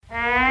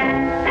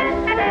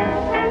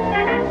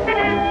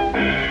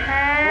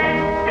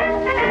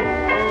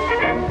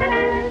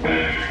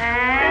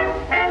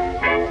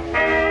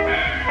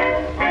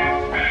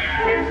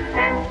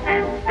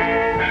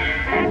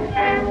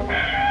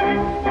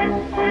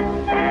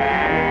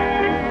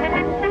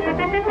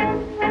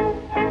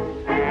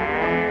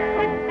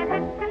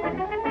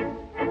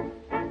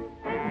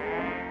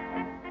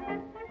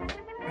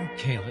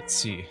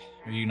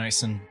Are you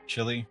nice and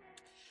chilly?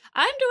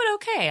 I'm doing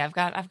okay. I've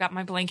got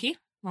my blankie,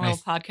 my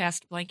little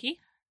podcast blankie.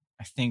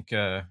 I think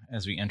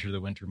as we enter the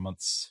winter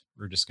months,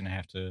 we're just going to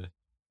have to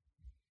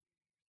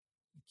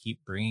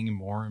keep bringing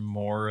more and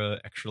more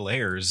extra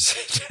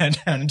layers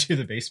down into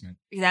the basement.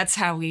 That's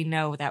how we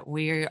know that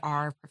we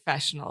are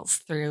professionals,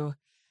 through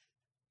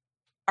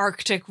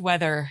Arctic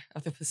weather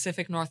of the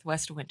Pacific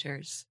Northwest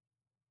winters.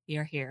 We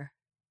are here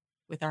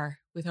with our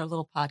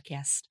little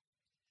podcast,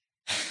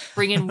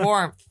 bringing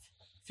warmth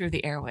through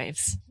the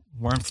airwaves.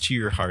 Warmth to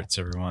your hearts,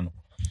 everyone.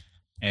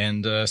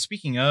 And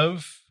speaking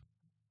of,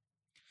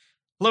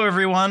 hello,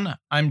 everyone.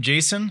 I'm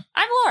Jason.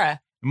 I'm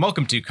Laura. And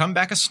welcome to Come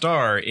Back a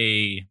Star,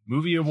 a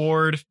movie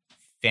award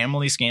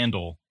family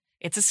scandal.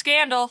 It's a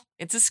scandal.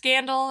 It's a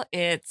scandal.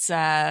 It's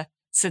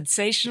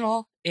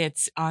sensational.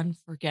 It's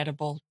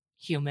unforgettable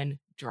human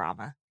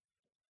drama.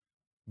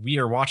 We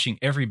are watching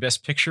every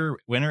Best Picture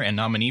winner and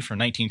nominee from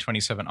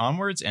 1927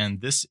 onwards,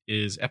 and this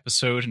is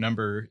episode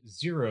number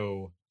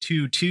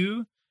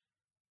 022.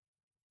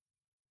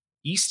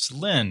 East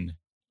Lynne.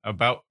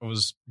 I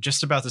was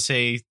just about to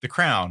say The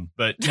Crown,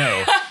 but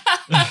no.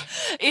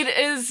 It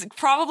is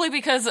probably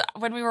because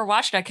when we were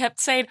watching, I kept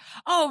saying,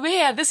 "Oh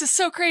man, this is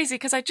so crazy,"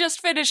 because I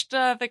just finished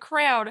The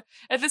Crown,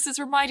 and this is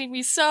reminding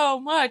me so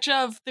much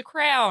of The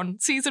Crown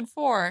season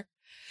 4.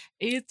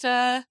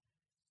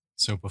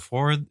 So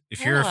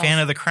if you're a fan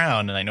of The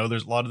Crown, and I know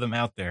there's a lot of them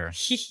out there,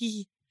 if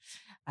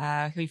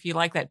you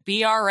like that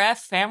BRF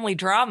family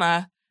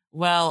drama,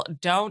 well,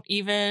 don't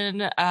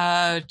even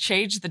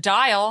change the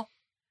dial,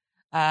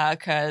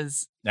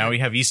 because now we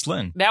have East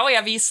Lynne.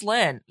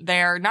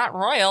 They're not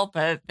royal,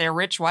 but they're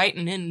rich, white,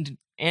 and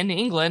in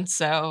England.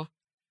 So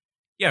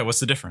yeah, what's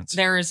the difference?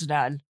 There is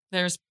none.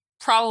 There's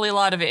probably a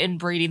lot of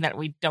inbreeding that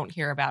we don't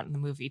hear about in the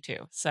movie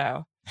too.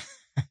 So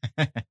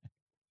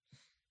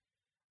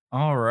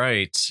all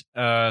right.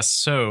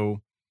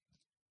 So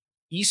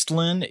East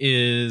Lynne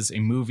is a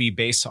movie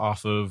based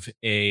off of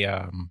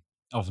a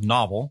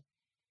novel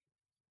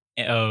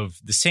of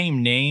the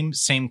same name,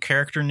 same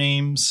character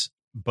names,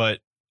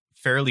 but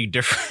fairly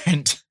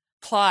different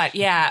plot.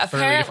 Yeah,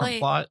 apparently.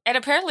 Plot. And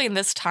apparently in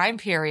this time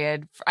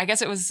period, I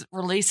guess it was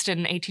released in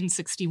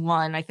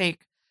 1861. I think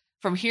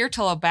from here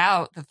till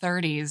about the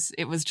 30s,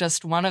 it was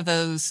just one of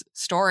those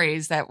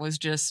stories that was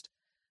just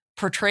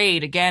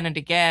portrayed again and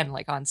again,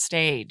 like on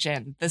stage.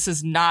 And this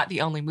is not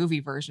the only movie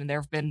version. There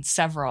have been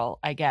several,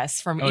 I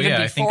guess, from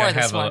even before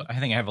this one. I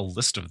think I have a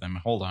list of them.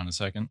 Hold on a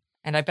second.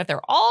 And I bet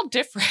they're all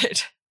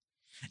different.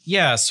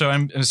 Yeah, so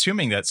I'm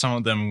assuming that some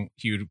of them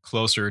hewed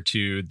closer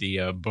to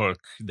the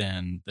book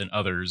than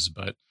others.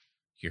 But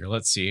here,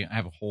 let's see. I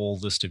have a whole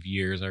list of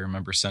years I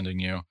remember sending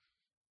you.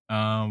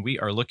 We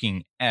are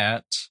looking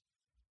at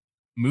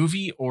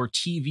movie or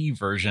TV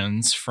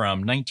versions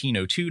from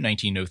 1902,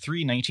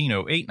 1903,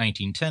 1908,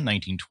 1910,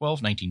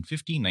 1912,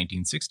 1915,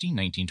 1916,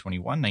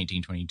 1921,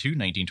 1922,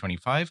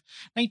 1925,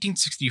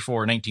 1964,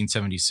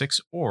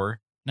 1976, or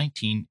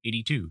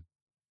 1982.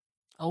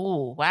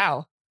 Oh,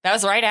 wow. That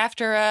was right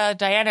after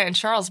Diana and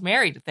Charles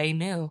married. They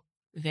knew.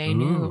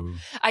 Ooh.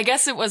 I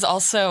guess it was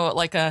also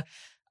like a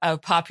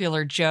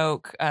popular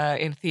joke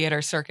in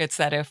theater circuits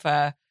that if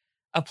a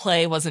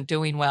play wasn't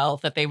doing well,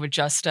 that they would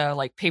just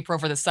like paper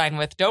over the sign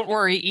with, "Don't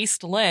worry,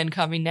 East Lynne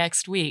coming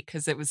next week,"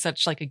 because it was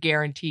such like a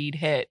guaranteed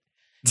hit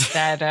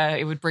that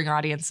it would bring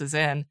audiences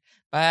in.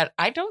 But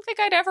I don't think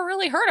I'd ever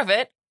really heard of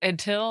it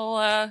until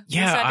we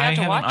sat down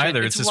to watch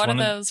either. it. It's one of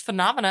those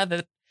phenomena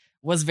that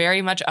was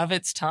very much of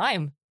its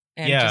time.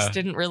 And just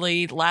didn't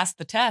really last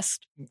the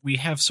test. We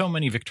have so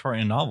many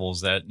Victorian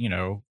novels that,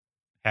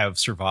 have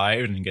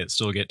survived and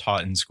still get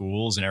taught in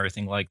schools and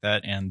everything like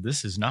that. And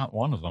this is not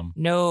one of them.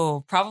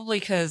 No, probably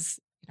because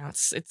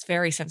it's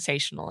very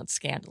sensational and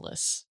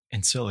scandalous.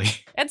 And silly.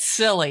 It's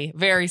silly.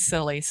 Very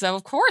silly. So,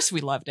 of course,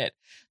 we loved it.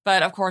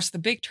 But, of course, the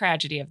big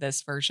tragedy of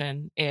this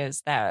version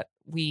is that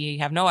we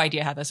have no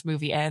idea how this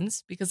movie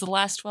ends because the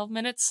last 12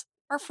 minutes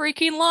are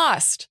freaking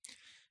lost.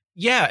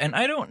 Yeah, and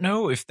I don't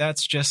know if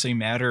that's just a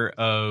matter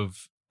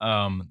of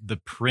the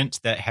print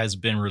that has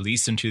been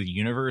released into the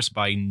universe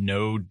by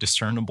no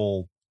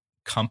discernible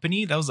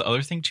company. That was the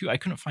other thing, too. I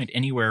couldn't find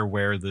anywhere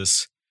where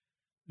this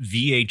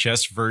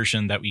VHS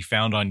version that we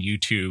found on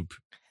YouTube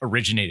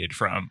originated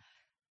from.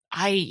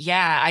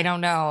 I don't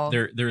know.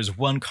 There is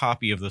one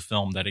copy of the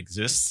film that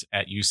exists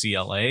at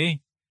UCLA,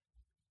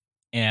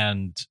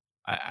 and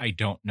I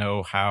don't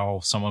know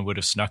how someone would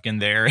have snuck in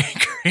there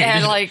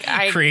and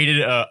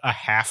created a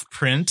half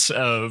print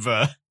of.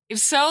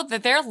 So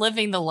that they're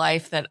living the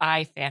life that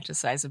I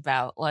fantasize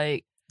about,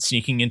 like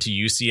sneaking into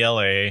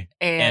UCLA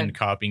and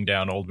copying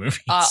down old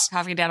movies.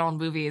 Copying down old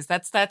movies.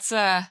 That's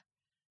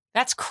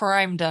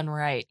crime done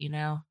right,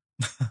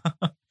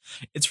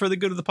 It's for the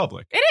good of the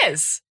public. It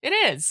is.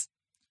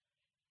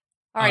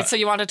 All right, so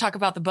you want to talk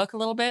about the book a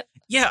little bit?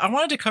 Yeah, I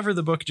wanted to cover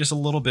the book just a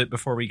little bit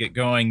before we get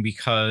going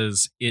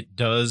because it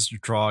does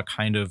draw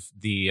kind of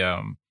the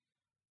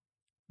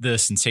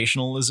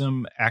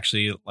sensationalism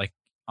actually like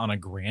on a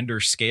grander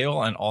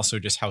scale, and also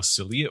just how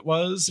silly it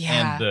was.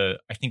 Yeah. And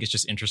I think it's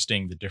just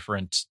interesting the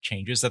different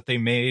changes that they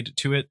made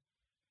to it.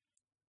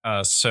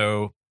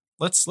 So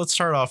let's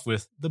start off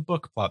with the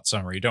book plot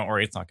summary. Don't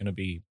worry, it's not going to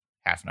be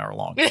half an hour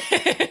long.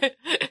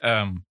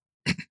 um,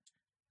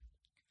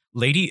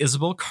 Lady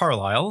Isabel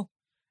Carlyle,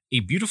 a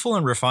beautiful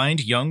and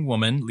refined young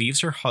woman,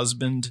 leaves her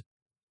husband,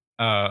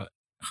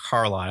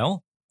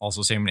 Carlyle,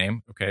 also same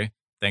name. Okay,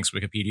 thanks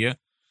Wikipedia,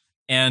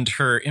 and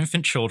her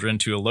infant children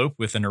to elope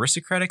with an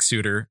aristocratic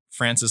suitor,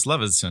 Francis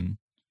Levison,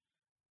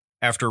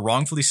 after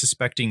wrongfully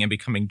suspecting and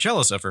becoming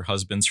jealous of her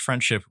husband's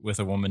friendship with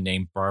a woman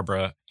named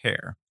Barbara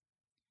Hare.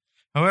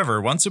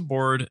 However, once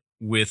aboard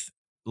with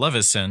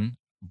Levison,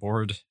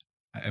 aboard,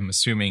 I'm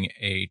assuming,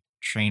 a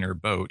train or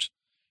boat,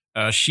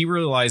 she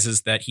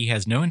realizes that he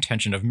has no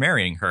intention of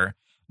marrying her,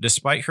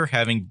 despite her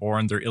having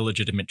borne their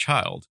illegitimate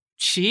child.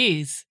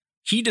 Jeez.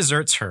 He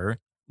deserts her.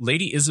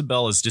 Lady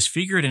Isabel is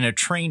disfigured in a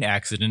train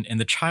accident, and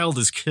the child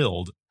is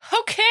killed.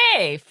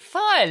 Okay,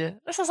 fun.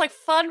 This is like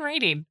fun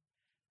reading.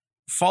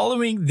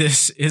 Following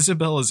this,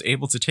 Isabel is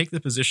able to take the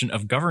position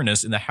of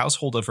governess in the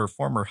household of her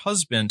former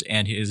husband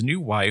and his new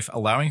wife,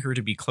 allowing her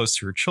to be close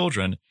to her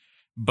children,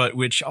 but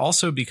which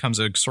also becomes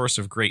a source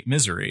of great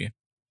misery.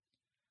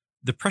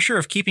 The pressure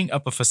of keeping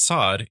up a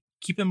facade,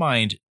 keep in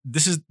mind,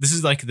 this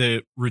is like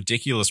the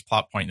ridiculous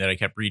plot point that I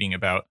kept reading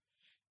about.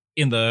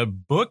 In the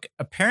book,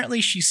 apparently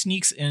she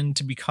sneaks in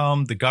to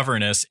become the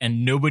governess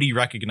and nobody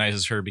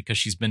recognizes her because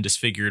she's been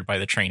disfigured by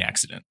the train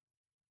accident.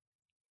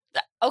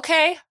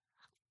 Okay.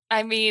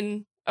 I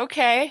mean,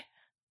 okay.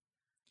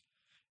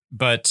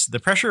 But the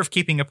pressure of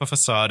keeping up a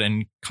facade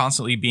and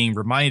constantly being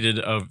reminded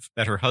of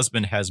that her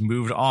husband has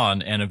moved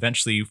on and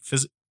eventually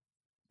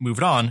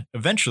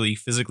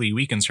physically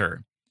weakens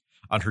her.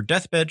 On her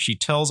deathbed, she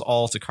tells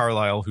all to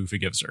Carlyle, who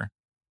forgives her.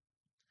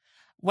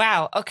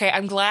 Wow. Okay.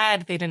 I'm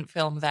glad they didn't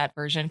film that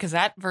version because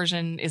that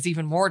version is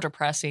even more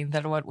depressing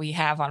than what we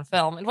have on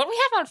film. And what we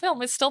have on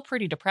film is still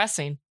pretty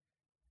depressing.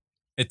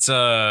 It's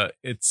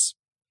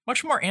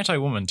much more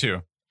anti-woman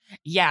too.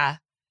 Yeah.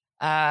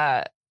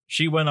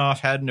 She went off,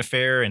 had an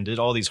affair, and did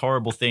all these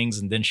horrible things,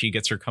 and then she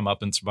gets her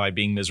comeuppance by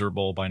being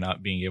miserable by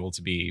not being able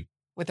to be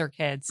with her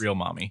kids. Real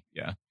mommy.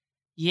 Yeah.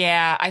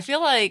 Yeah. I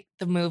feel like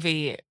the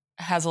movie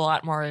has a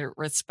lot more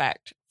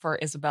respect for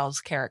Isabel's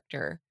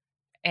character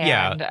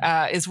and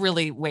is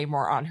really way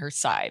more on her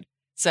side.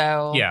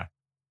 So yeah,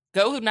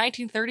 go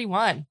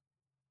 1931.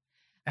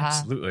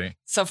 Absolutely.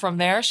 So from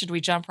there, should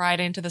we jump right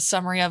into the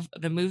summary of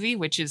the movie,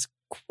 which is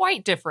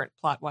quite different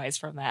plot-wise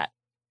from that?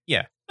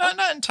 Yeah.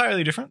 Not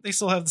entirely different. They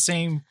still have the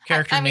same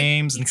character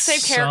names and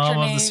some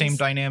of the same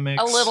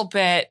dynamics. A little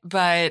bit,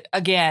 but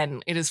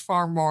again, it is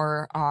far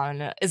more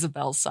on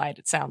Isabel's side,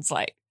 it sounds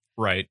like.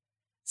 Right.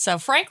 So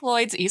Frank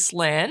Lloyd's East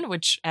Lynne,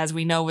 which, as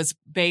we know, was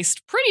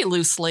based pretty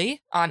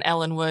loosely on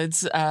Ellen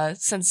Wood's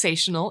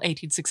sensational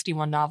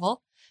 1861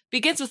 novel,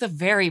 begins with a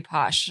very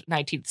posh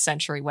 19th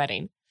century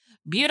wedding.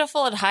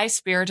 Beautiful and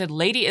high-spirited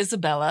Lady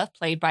Isabella,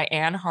 played by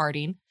Anne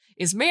Harding,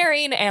 is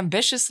marrying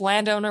ambitious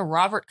landowner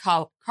Robert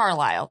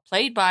Carlyle,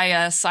 played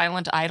by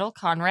silent idol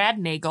Conrad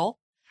Nagel,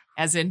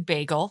 as in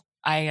bagel.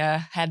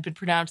 I had been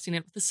pronouncing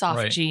it with the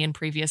soft G in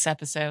previous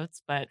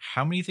episodes, but...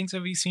 How many things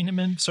have you seen him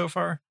in so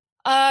far?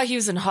 He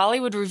was in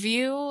Hollywood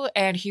Review,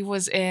 and he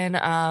was in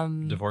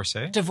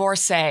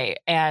Divorcee,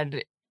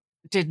 and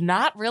did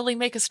not really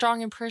make a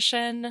strong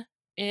impression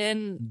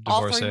in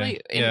all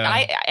three,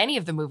 any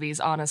of the movies,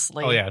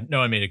 honestly. Oh yeah,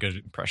 no, I made a good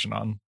impression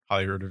on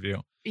Hollywood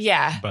Review.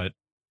 Yeah, but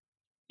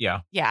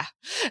yeah,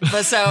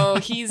 but so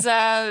he's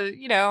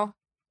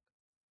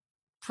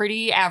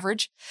pretty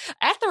average.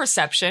 At the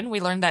reception,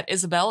 we learn that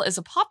Isabel is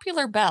a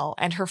popular belle,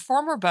 and her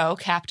former beau,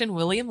 Captain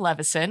William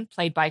Levison,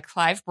 played by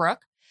Clive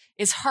Brook,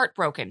 is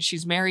heartbroken.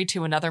 She's married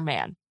to another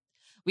man.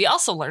 We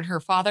also learn her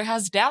father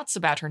has doubts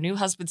about her new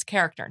husband's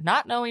character,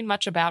 not knowing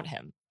much about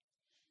him.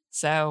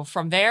 So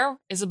from there,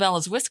 Isabel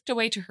is whisked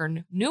away to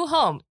her new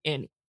home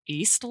in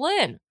East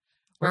Lynne.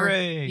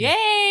 Hooray!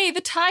 Yay!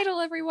 The title,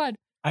 everyone.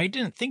 I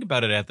didn't think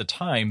about it at the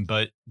time,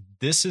 but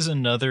this is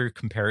another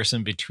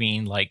comparison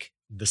between like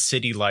the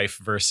city life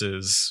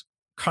versus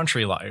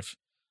country life.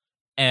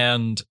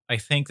 And I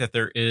think that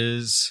there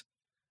is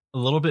a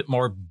little bit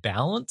more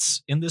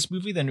balance in this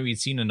movie than we'd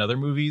seen in other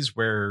movies,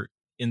 where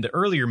in the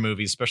earlier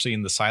movies, especially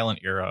in the silent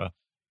era,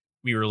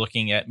 we were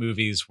looking at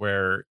movies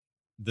where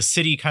the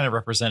city kind of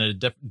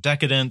represented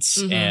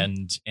decadence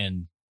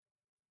and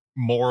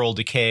moral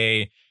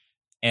decay,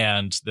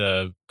 and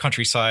the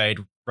countryside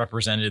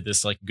represented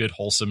this like good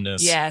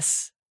wholesomeness.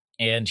 Yes.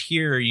 And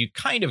here you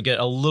kind of get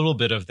a little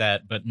bit of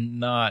that, but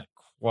not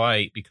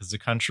quite, because the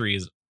country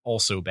is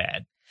also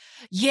bad.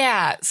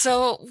 Yeah.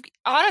 So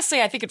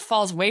honestly, I think it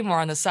falls way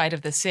more on the side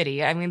of the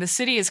city. I mean, the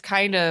city is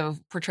kind of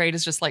portrayed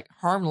as just like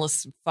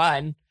harmless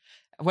fun,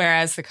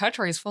 whereas the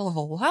country is full of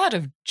a lot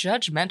of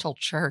judgmental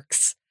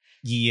jerks.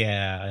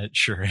 Yeah, it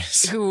sure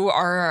is. Who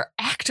are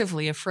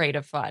actively afraid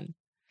of fun.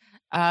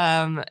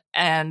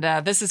 And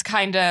this is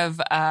kind of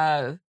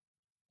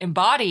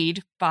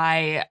embodied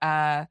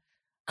by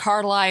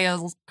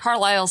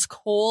Carlyle's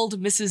cold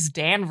Mrs.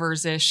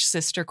 Danvers-ish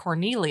sister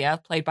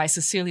Cornelia, played by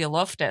Cecilia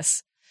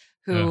Loftus,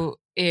 who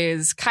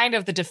is kind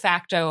of the de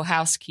facto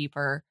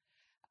housekeeper,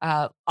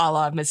 a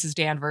la Mrs.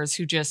 Danvers,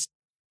 who just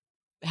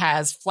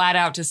has flat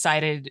out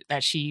decided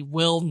that she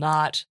will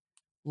not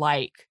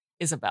like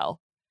Isabel.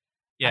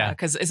 Yeah.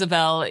 Because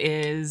Isabel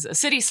is a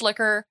city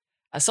slicker,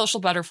 a social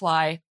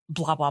butterfly,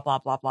 blah, blah, blah,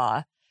 blah,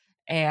 blah.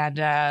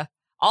 And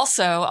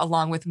also,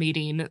 along with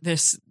meeting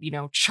this,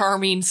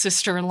 charming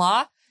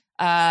sister-in-law,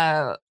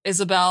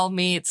 Isabel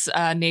meets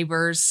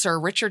neighbors Sir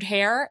Richard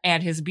Hare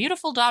and his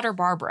beautiful daughter,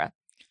 Barbara.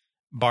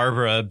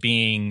 Barbara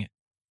being,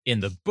 in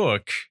the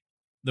book,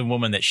 the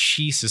woman that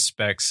she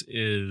suspects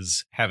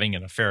is having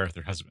an affair with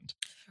her husband.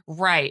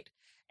 Right.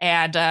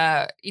 And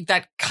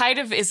that kind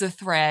of is a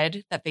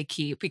thread that they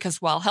keep,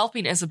 because while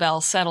helping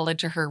Isabel settle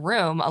into her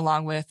room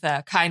along with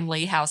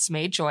kindly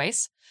housemaid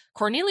Joyce,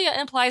 Cornelia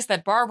implies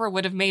that Barbara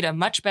would have made a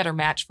much better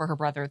match for her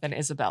brother than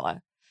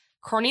Isabella.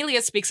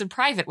 Cornelia speaks in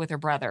private with her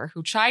brother,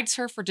 who chides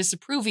her for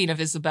disapproving of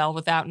Isabel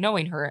without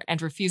knowing her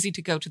and refusing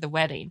to go to the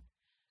wedding.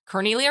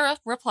 Cornelia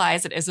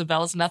replies that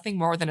Isabel is nothing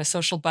more than a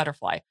social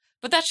butterfly,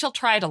 but that she'll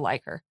try to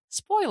like her.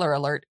 Spoiler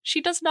alert,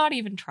 she does not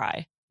even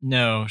try.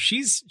 No,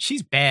 she's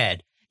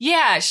bad.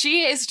 Yeah,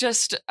 she is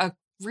just a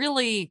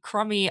really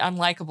crummy,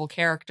 unlikable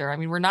character. I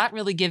mean, we're not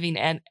really giving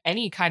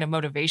any kind of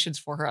motivations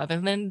for her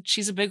other than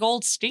she's a big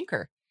old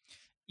stinker.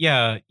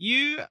 Yeah,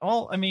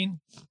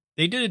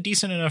 they did a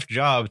decent enough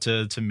job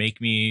to make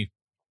me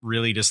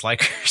really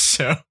dislike her.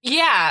 So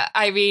yeah,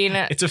 I mean,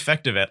 it's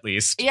effective at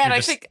least. Yeah, and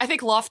I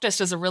think Loftus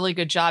does a really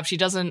good job. She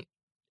doesn't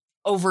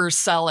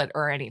oversell it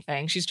or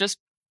anything. She's just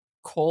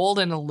cold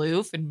and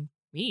aloof and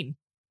mean.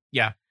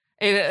 Yeah.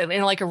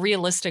 In like a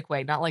realistic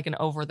way, not like an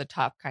over the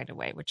top kind of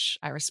way, which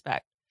I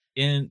respect.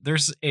 And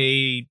there's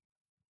a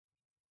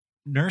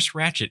Nurse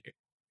Ratched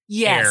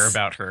air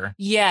about her.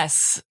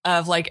 Yes.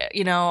 Of like,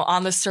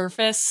 on the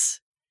surface,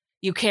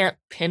 you can't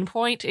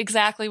pinpoint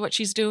exactly what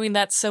she's doing.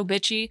 That's so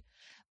bitchy,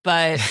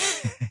 but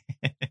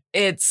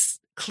it's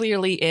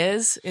clearly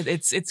is.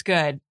 It's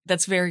good.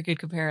 That's very good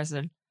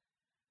comparison.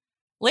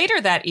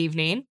 Later that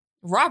evening,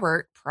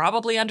 Robert,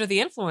 probably under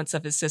the influence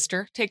of his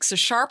sister, takes a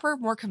sharper,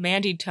 more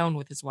commanding tone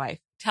with his wife,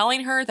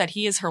 telling her that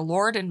he is her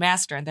lord and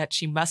master and that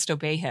she must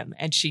obey him,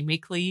 and she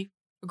meekly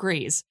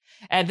agrees.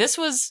 And this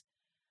is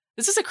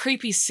a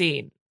creepy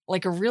scene,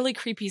 like a really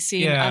creepy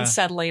scene,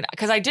 unsettling,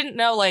 because I didn't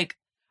know, like,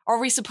 are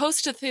we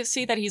supposed to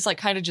see that he's like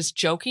kind of just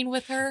joking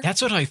with her?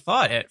 That's what I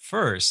thought at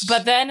first.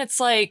 But then it's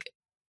like,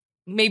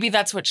 maybe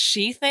that's what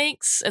she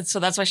thinks, and so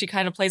that's why she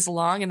kind of plays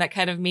along in that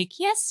kind of meek,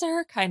 yes,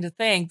 sir, kind of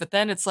thing. But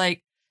then it's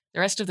like, the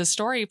rest of the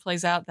story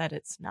plays out that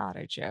it's not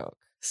a joke.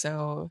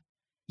 So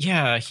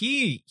yeah,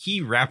 he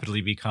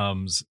rapidly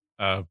becomes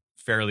a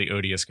fairly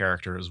odious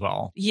character as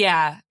well.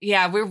 Yeah.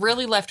 We're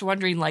really left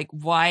wondering like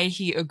why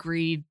he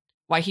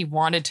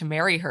wanted to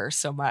marry her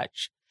so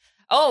much.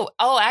 Oh,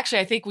 actually,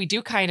 I think we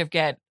do kind of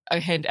get a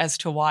hint as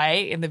to why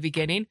in the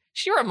beginning.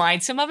 She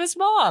reminds him of his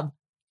mom.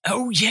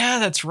 Oh yeah,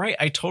 that's right.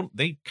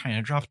 They kind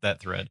of dropped that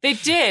thread. They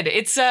did.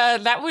 It's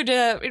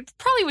it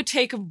probably would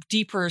take a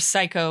deeper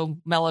psycho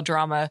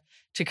melodrama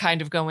to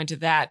kind of go into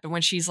that. But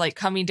when she's like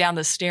coming down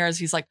the stairs,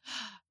 he's like,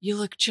 you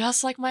look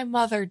just like my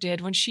mother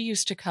did when she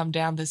used to come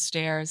down the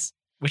stairs.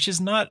 Which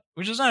is not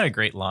a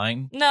great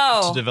line.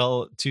 No.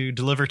 To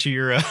deliver to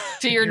your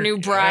your new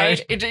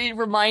bride. It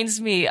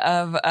reminds me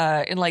of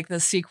in like the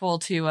sequel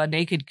to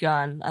Naked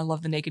Gun. I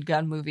love the Naked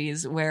Gun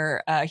movies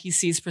where he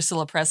sees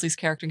Priscilla Presley's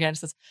character again and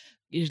says,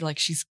 like,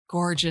 she's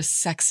gorgeous,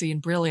 sexy,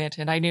 and brilliant.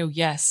 And I knew,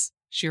 yes,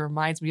 she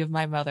reminds me of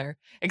my mother.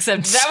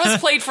 Except that was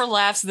played for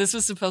laughs. This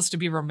was supposed to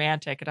be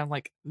romantic. And I'm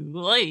like,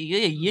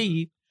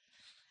 yeah.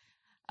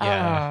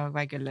 Oh,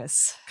 my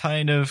goodness.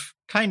 Kind of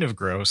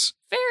gross.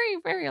 Very,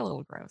 very a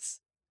little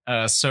gross.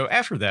 So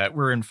after that,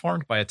 we're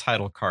informed by a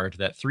title card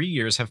that 3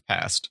 years have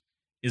passed.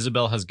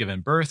 Isabel has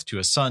given birth to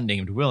a son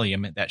named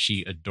William that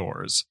she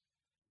adores,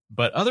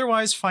 but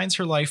otherwise finds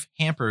her life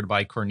hampered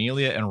by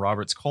Cornelia and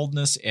Robert's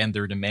coldness and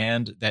their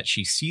demand that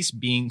she cease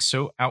being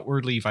so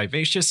outwardly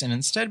vivacious and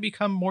instead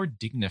become more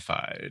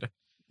dignified.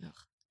 Ugh.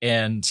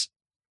 And,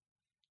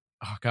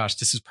 oh gosh,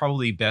 this is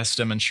probably best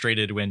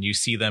demonstrated when you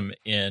see them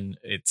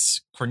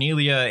it's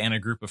Cornelia and a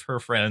group of her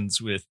friends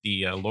with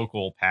the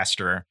local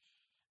pastor,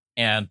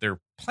 and they're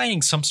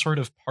planning some sort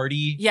of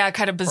party. Yeah,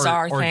 kind of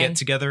bizarre or thing. Get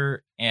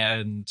together,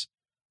 and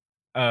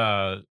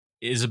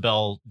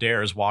Isabel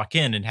dares walk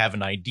in and have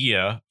an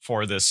idea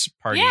for this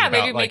party. Yeah,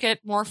 maybe make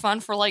it more fun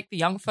for like the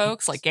young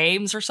folks, like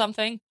games or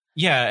something.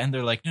 Yeah, and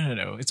they're like,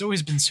 no. It's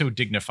always been so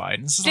dignified.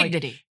 And this is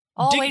dignity.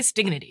 Always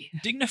dignity.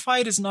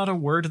 Dignified is not a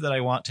word that I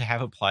want to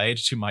have applied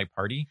to my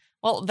party.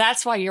 Well,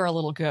 that's why you're a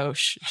little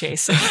gauche,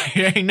 Jason.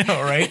 I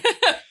know, right?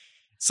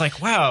 It's like,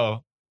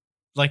 wow.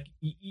 Like,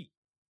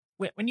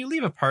 when you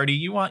leave a party,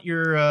 you want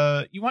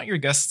your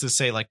guests to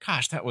say like,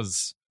 gosh, that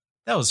was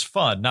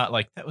fun, not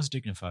like that was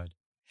dignified.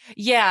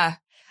 Yeah,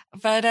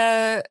 but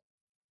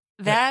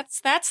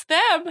that's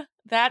them.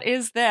 That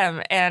is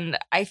them. And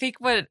I think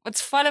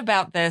what's fun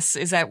about this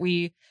is that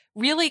we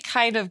really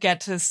kind of get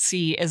to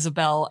see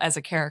Isabel as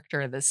a character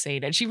in this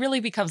scene, and she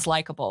really becomes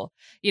likable.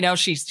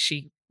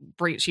 She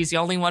she's the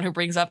only one who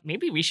brings up,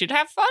 maybe we should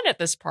have fun at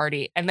this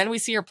party. And then we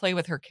see her play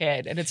with her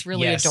kid, and it's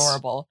really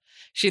adorable.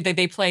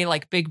 They play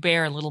like Big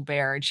Bear and Little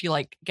Bear, and she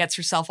like gets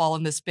herself all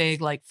in this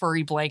big like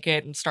furry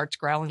blanket and starts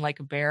growling like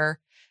a bear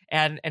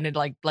and it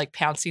like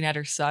pouncing at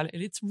her son.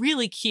 And it's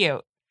really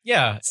cute.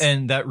 Yeah,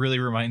 and that really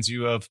reminds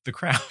you of The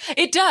Crown.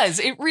 It does.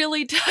 It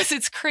really does.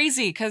 It's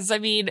crazy because, I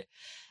mean,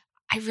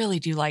 I really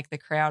do like The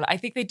Crown. I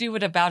think they do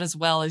it about as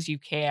well as you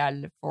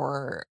can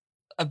for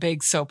a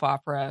big soap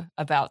opera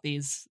about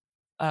these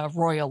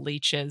royal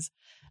leeches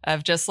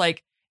of just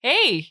like,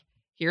 hey,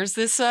 here's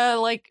this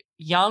like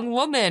young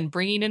woman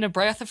bringing in a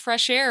breath of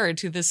fresh air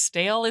into this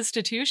stale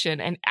institution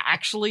and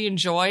actually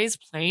enjoys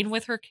playing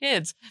with her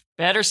kids.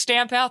 Better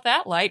stamp out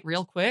that light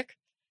real quick.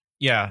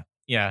 Yeah.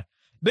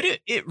 But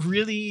it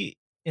really,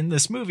 in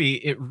this movie,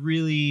 it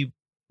really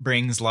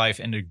brings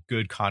life into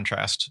good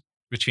contrast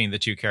between the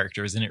two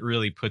characters, and it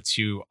really puts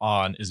you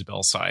on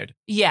Isabel's side.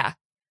 Yeah,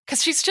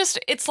 because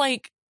it's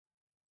like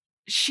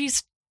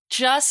she's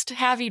just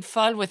having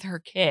fun with her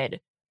kid.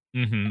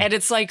 Mm-hmm. And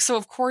it's like, so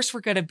of course we're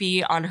going to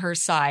be on her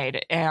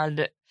side.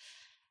 And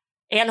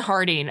Anne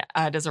Harding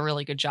does a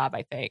really good job,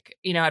 I think.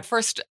 You know, at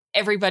first,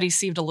 everybody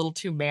seemed a little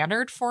too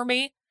mannered for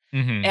me.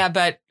 Mm-hmm.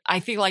 But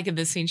I feel like in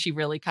this scene, she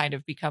really kind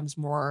of becomes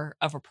more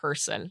of a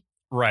person.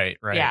 Right.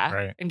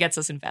 And gets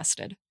us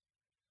invested.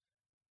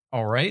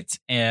 All right.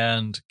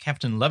 And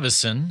Captain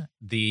Levison,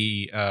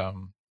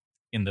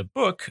 in the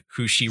book,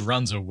 who she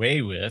runs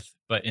away with,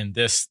 but in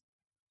this,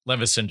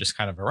 Levison just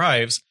kind of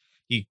arrives.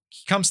 He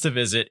comes to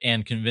visit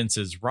and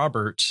convinces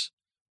Robert,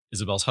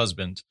 Isabel's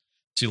husband,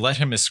 to let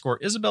him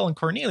escort Isabel and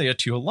Cornelia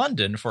to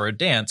London for a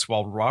dance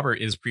while Robert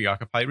is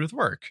preoccupied with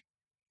work.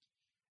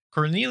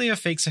 Cornelia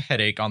fakes a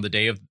headache on the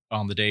day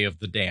of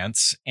the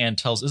dance and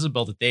tells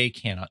Isabel that they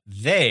cannot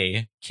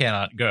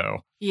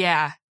go.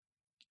 Yeah.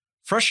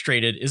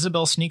 Frustrated,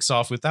 Isabel sneaks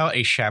off without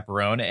a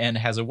chaperone and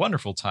has a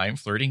wonderful time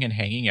flirting and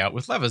hanging out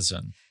with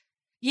Levison.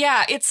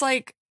 Yeah, it's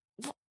like,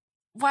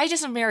 why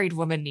does a married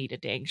woman need a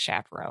dang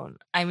chaperone?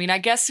 I mean, I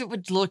guess it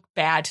would look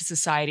bad to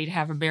society to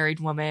have a married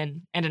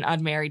woman and an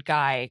unmarried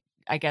guy,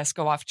 I guess,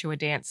 go off to a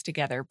dance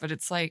together. But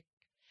it's like,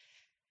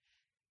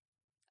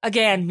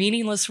 again,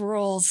 meaningless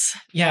rules.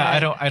 Yeah,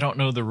 I don't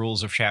know the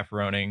rules of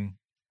chaperoning,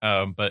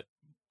 but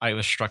I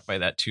was struck by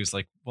that too. It's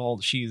like, well,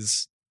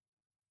 she's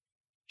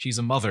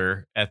a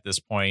mother at this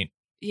point.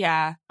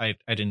 Yeah. I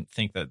didn't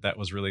think that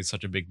was really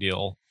such a big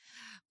deal.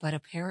 But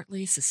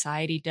apparently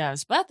society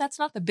does. But that's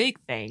not the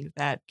big thing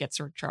that gets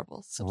her in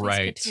trouble. So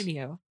please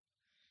continue.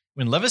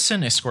 When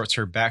Levison escorts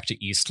her back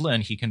to East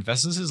Lynne, he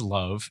confesses his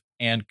love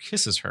and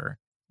kisses her.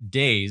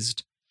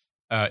 Dazed,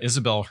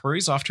 Isabel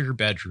hurries off to her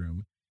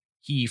bedroom.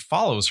 He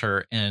follows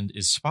her and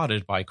is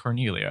spotted by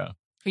Cornelia,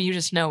 who you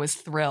just know is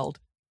thrilled.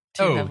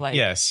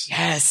 Yes,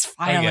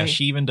 finally. Oh, yeah,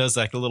 she even does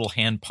like a little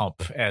hand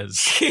pump as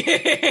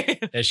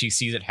she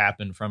sees it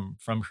happen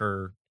from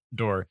her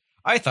door.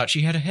 I thought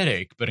she had a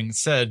headache, but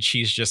instead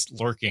she's just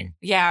lurking.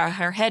 Yeah,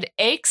 her head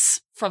aches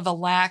from the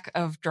lack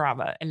of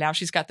drama, and now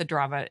she's got the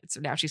drama,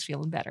 so now she's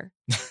feeling better.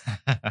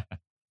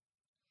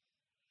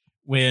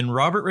 When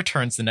Robert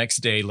returns the next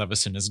day,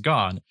 Levison is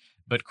gone,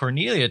 but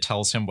Cornelia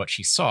tells him what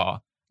she saw.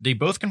 They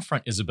both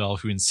confront Isabel,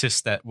 who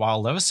insists that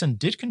while Levison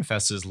did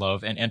confess his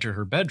love and enter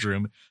her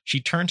bedroom,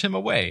 she turned him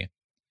away.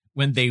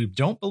 When they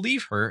don't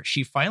believe her,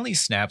 she finally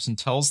snaps and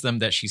tells them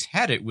that she's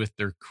had it with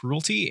their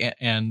cruelty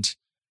and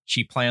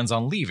she plans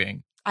on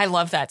leaving. I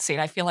love that scene.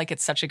 I feel like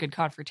it's such a good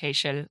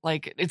confrontation.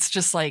 Like, it's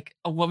just like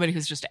a woman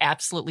who's just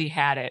absolutely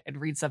had it and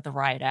reads of the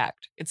riot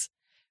act. It's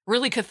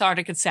really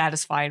cathartic and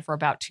satisfying for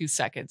about 2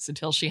 seconds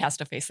until she has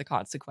to face the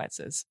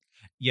consequences.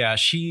 Yeah,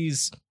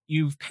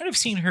 you've kind of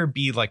seen her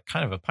be like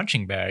kind of a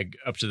punching bag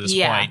up to this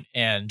point,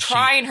 and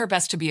trying her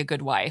best to be a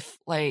good wife,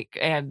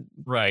 and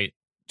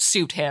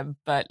suit him.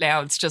 But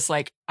now it's just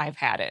like, I've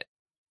had it.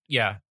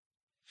 Yeah.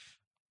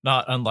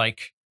 Not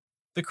unlike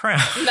The Crown.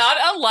 Not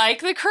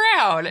unlike The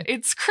Crown.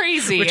 It's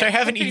crazy. Which I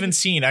haven't even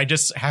seen. I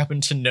just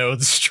happen to know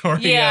the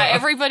story. Yeah,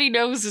 everybody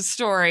knows the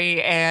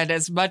story. And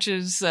as much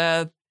as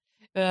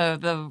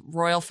the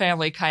royal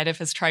family kind of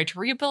has tried to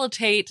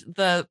rehabilitate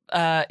the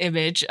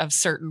image of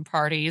certain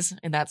parties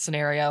in that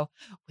scenario,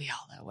 we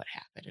all know what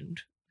happened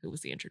and who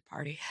was the injured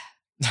party.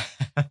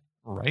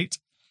 Right.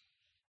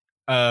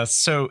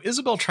 So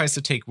Isabel tries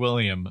to take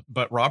William,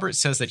 but Robert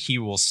says that he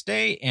will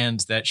stay and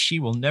that she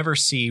will never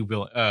see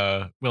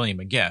William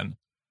again.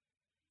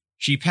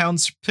 She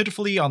pounds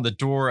pitifully on the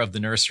door of the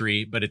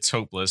nursery, but it's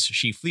hopeless.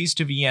 She flees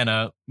to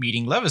Vienna,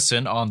 meeting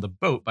Levison on the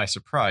boat by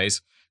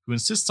surprise, who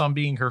insists on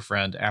being her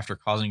friend after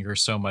causing her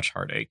so much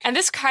heartache. And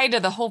this kind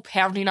of, the whole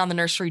pounding on the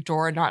nursery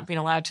door and not being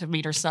allowed to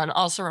meet her son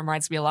also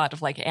reminds me a lot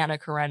of like Anna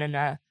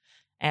Karenina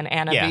and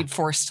Anna being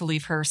forced to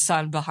leave her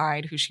son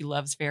behind, who she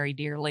loves very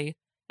dearly.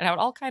 And how it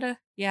all kind of,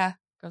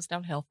 goes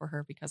downhill for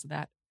her because of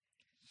that.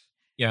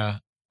 Yeah.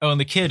 Oh, and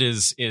the kid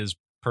is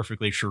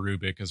perfectly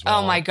cherubic as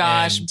well. Oh my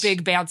gosh.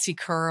 Big bouncy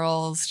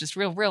curls. Just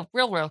real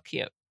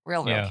cute.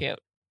 Real cute.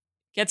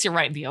 Gets you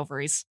right in the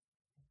ovaries.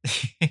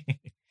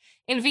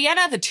 In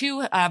Vienna, the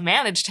two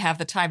managed to have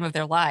the time of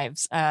their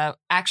lives,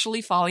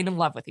 actually falling in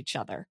love with each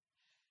other.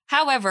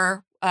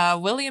 However,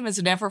 William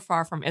is never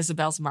far from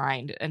Isabel's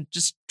mind and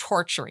just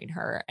torturing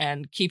her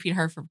and keeping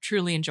her from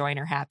truly enjoying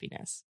her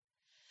happiness.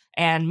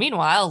 And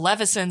meanwhile,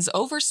 Levison's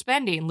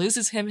overspending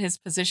loses him his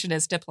position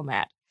as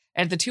diplomat,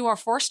 and the two are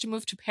forced to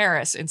move to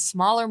Paris in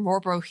smaller,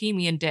 more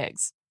bohemian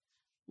digs.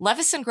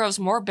 Levison grows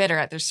more bitter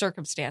at their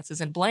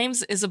circumstances and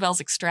blames Isabel's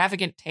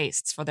extravagant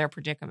tastes for their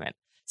predicament.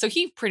 So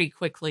he pretty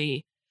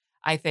quickly,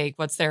 I think,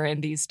 once they're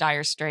in these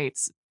dire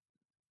straits,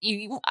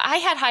 I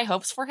had high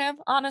hopes for him,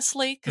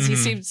 honestly, because he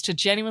seems to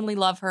genuinely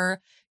love her,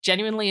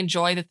 genuinely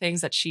enjoy the things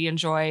that she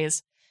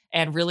enjoys,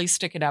 and really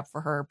stick it up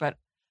for her. But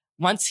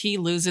once he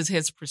loses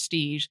his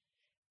prestige,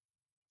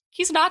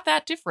 he's not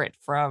that different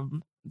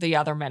from the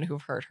other men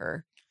who've hurt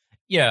her.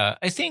 Yeah,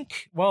 I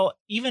think, well,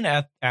 even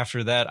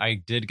after that, I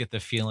did get the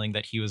feeling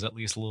that he was at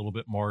least a little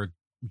bit more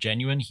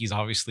genuine. He's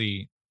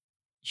obviously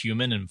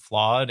human and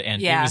flawed,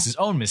 and it was his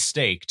own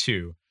mistake,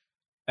 too.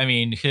 I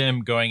mean, him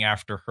going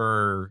after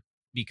her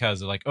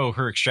because of like, oh,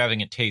 her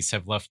extravagant tastes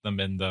have left them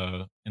in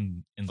the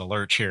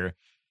lurch here.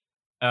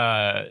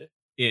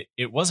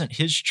 It wasn't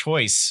his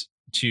choice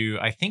to,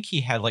 I think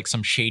he had like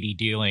some shady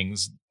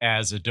dealings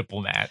as a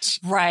diplomat,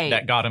 right,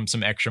 that got him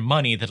some extra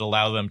money that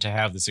allowed them to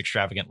have this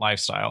extravagant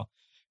lifestyle.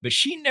 But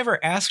she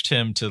never asked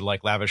him to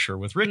like lavish her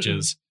with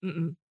riches.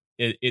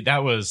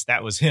 That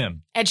was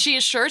him. And she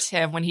assures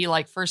him when he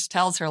like first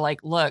tells her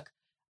like, look,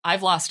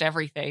 I've lost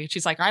everything.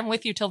 She's like, I'm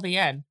with you till the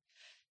end.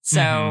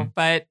 So,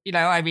 but you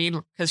know, I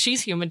mean, because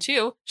she's human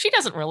too, she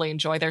doesn't really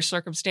enjoy their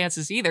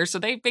circumstances either. So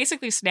they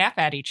basically snap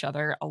at each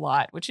other a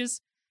lot, which is,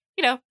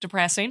 you know,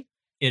 depressing.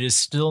 It is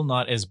still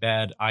not as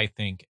bad, I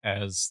think,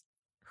 as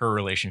her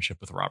relationship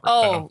with Robert.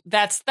 Oh,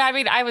 I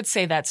mean, I would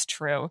say that's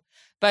true.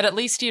 But at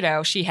least, you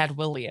know, she had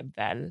William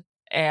then.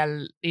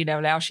 And, you know,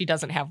 now she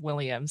doesn't have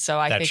William. So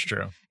I think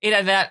true. You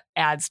know, that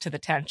adds to the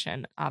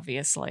tension,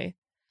 obviously.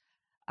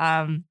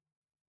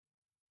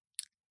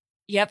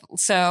 Yep.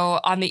 So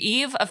on the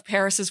eve of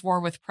Paris's war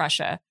with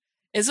Prussia,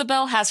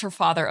 Isabel has her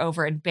father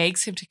over and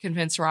begs him to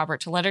convince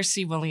Robert to let her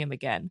see William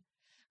again.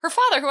 Her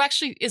father, who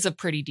actually is a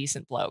pretty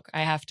decent bloke,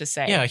 I have to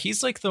say. Yeah,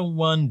 he's like the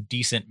one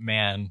decent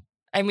man.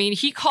 I mean,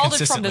 he called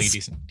it from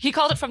decent. He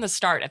called it from the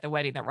start at the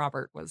wedding that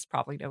Robert was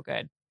probably no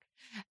good.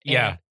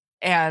 Yeah.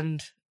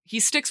 And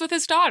he sticks with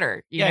his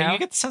daughter. You know? You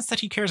get the sense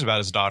that he cares about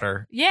his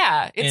daughter.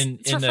 Yeah,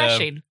 it's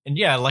refreshing. And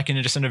yeah, like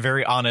just in a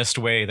very honest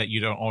way that you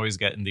don't always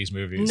get in these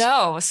movies.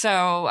 No,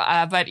 so,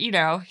 but, you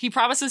know, he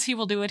promises he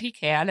will do what he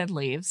can and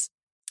leaves.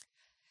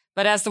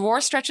 But as the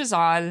war stretches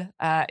on,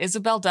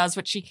 Isabel does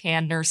what she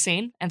can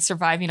nursing and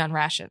surviving on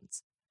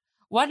rations.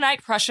 One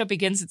night, Prussia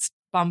begins its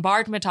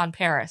bombardment on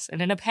Paris,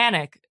 and in a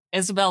panic,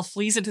 Isabel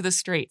flees into the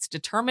streets,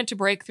 determined to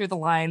break through the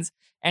lines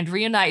and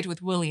reunite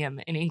with William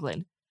in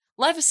England.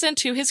 Levison,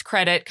 to his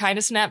credit, kind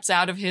of snaps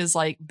out of his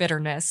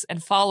bitterness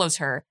and follows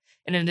her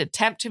in an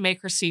attempt to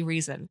make her see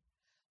reason.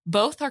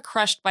 Both are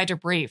crushed by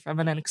debris from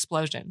an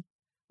explosion.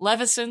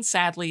 Levison,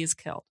 sadly, is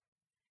killed.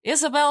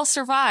 Isabel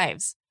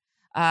survives,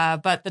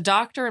 but the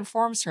doctor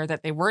informs her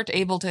that they weren't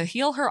able to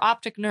heal her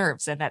optic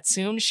nerves and that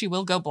soon she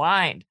will go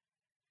blind.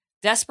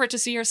 Desperate to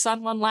see her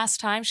son one last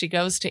time, she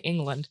goes to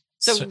England.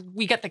 So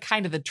we get the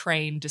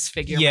train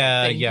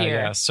disfigurement thing here.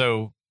 Yeah.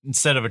 So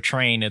instead of a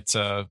train, it's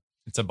a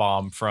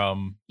bomb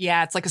from...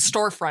 Yeah, it's like a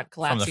storefront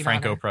collapsing. From the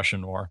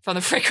Franco-Prussian War. From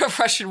the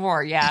Franco-Prussian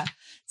War, yeah.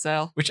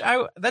 So,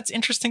 that's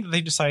interesting that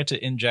they decided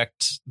to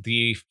inject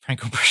the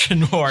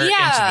Franco-Prussian War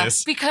into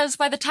this. Because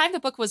by the time the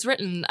book was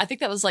written, I think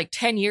that was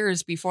 10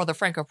 years before the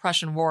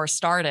Franco-Prussian War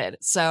started.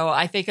 So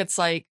I think it's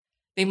they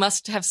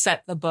must have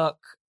set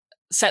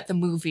the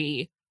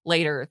movie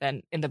later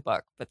than in the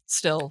book, but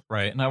still.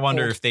 Right. And I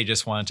wonder if they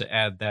just wanted to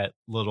add that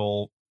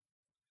little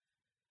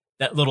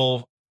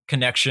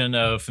connection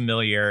of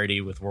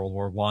familiarity with World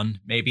War I,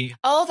 maybe.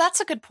 Oh,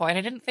 that's a good point.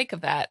 I didn't think of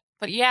that.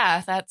 But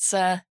yeah, that's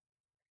that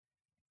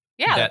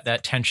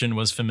tension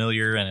was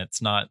familiar, and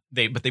it's not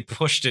but they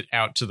pushed it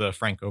out to the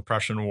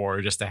Franco-Prussian War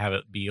just to have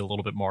it be a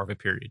little bit more of a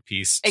period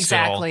piece.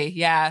 Exactly.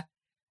 Yeah.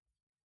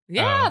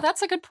 Yeah,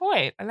 that's a good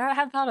point. I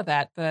hadn't thought of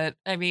that, but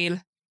I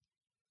mean,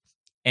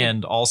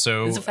 and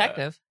also it's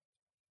effective.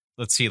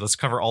 Let's see. Let's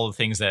cover all the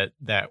things that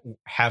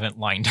haven't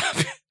lined up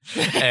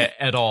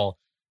at all.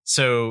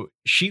 So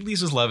she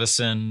leaves with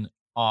Levison,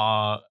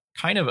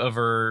 kind of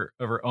her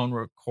own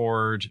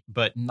accord,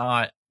 but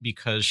not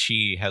because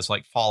she has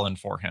fallen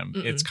for him.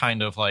 Mm-mm. It's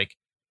kind of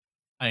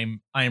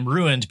I'm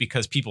ruined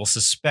because people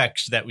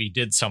suspect that we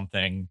did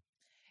something,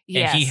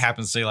 and he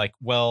happens to say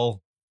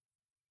well,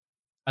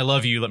 I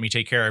love you, let me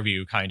take care of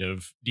you, kind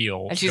of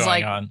deal. And she's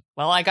going on.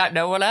 Well, I got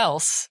no one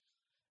else.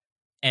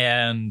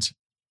 And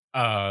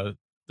the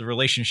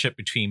relationship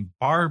between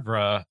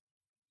Barbara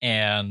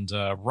and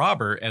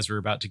Robert, as we're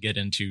about to get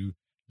into,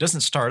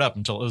 doesn't start up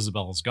until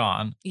Isabel is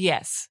gone.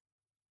 Yes.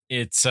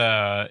 It's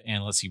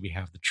and let's see, we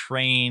have the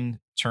train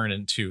turn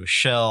into a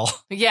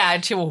shell. Yeah,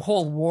 into a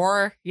whole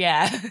war.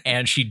 Yeah.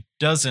 And she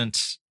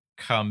doesn't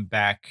come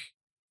back,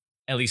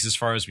 at least as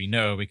far as we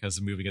know, because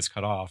the movie gets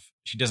cut off.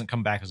 She doesn't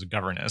come back as a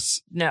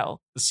governess. No.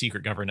 The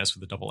secret governess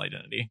with a double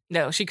identity.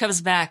 No, she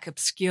comes back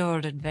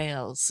obscured in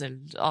veils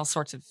and all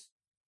sorts of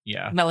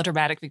Yeah.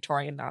 melodramatic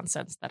Victorian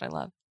nonsense that I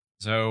love.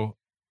 So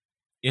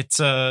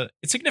it's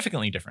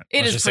significantly different. It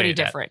Let's is just say pretty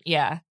that. different.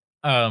 Yeah.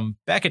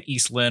 Back at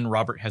East Lynne,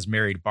 Robert has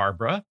married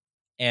Barbara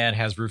and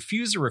has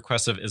refused a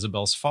request of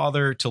Isabel's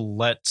father to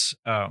let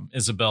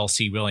Isabel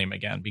see William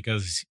again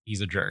because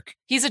he's a jerk.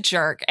 He's a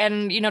jerk.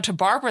 And, to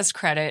Barbara's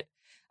credit,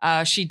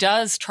 she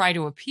does try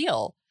to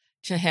appeal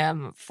to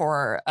him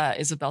for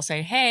Isabel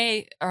saying,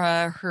 hey,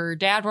 her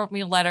dad wrote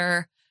me a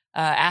letter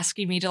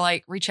asking me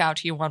to reach out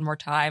to you one more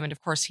time. And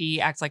of course he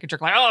acts like a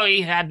jerk, like, oh,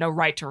 he had no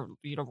right to,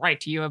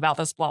 write to you about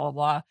this, blah, blah,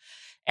 blah.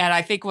 And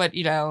I think what,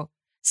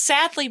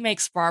 sadly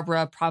makes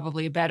Barbara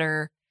probably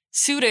better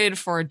suited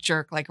for a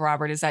jerk like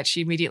Robert is that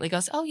she immediately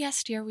goes, oh,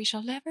 yes, dear, we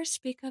shall never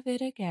speak of it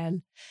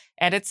again.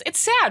 And it's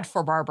sad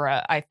for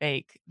Barbara, I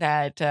think,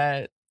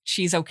 that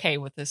she's okay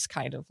with this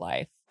kind of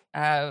life.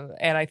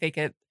 And I think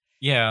it,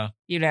 yeah,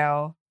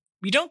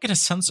 we don't get a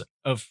sense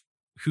of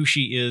who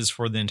she is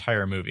for the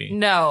entire movie.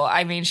 No,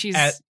 I mean, she's,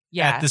 at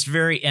yeah. this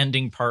very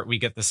ending part, we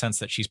get the sense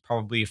that she's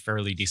probably a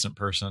fairly decent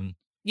person.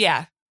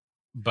 Yeah.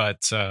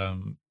 But,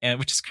 and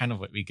which is kind of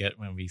what we get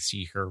when we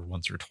see her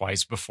once or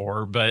twice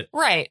before, but.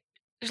 Right.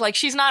 Like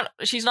she's not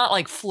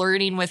like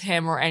flirting with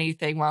him or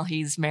anything while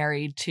he's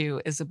married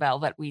to Isabel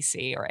that we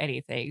see or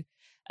anything.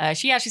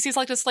 She seems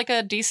like just like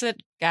a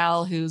decent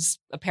gal who's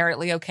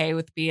apparently okay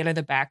with being in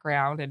the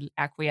background and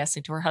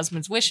acquiescing to her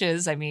husband's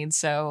wishes. I mean,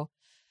 so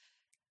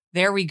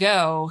there we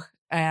go.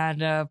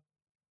 And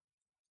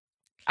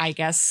I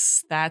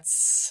guess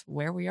that's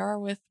where we are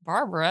with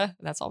Barbara.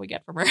 That's all we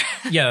get from her.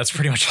 Yeah, that's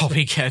pretty much all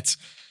we get.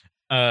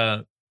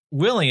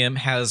 William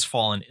has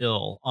fallen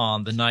ill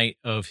on the night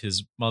of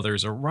his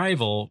mother's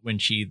arrival when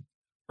she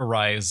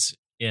arrives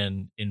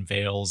in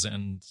Vales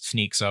and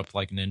sneaks up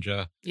like a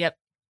ninja. Yep.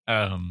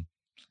 And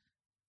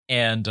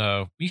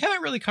we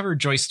haven't really covered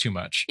Joyce too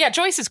much. Yeah,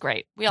 Joyce is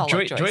great. We all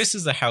love Joyce. Joyce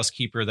is the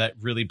housekeeper that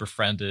really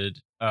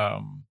befriended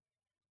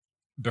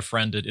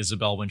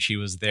Isabel when she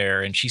was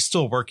there, and she's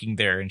still working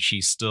there, and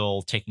she's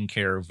still taking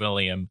care of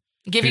William.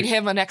 Giving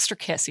him an extra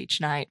kiss each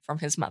night from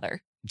his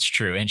mother. It's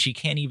true, and she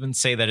can't even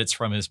say that it's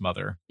from his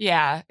mother.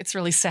 Yeah, it's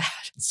really sad.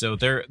 So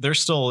they're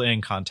still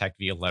in contact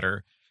via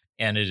letter,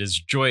 and it is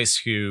Joyce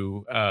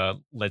who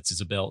lets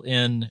Isabel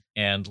in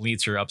and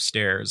leads her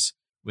upstairs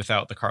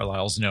without the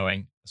Carlyles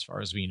knowing, as far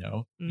as we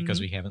know, because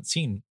we haven't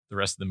seen the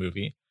rest of the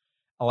movie.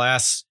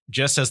 Alas,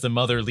 just as the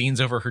mother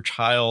leans over her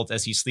child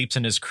as he sleeps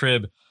in his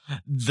crib,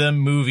 the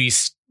movie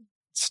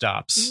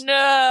stops.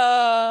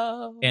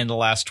 No. And the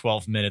last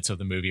 12 minutes of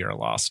the movie are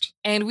lost.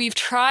 And we've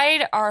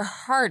tried our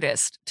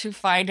hardest to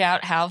find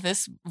out how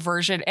this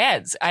version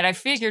ends. And I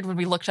figured when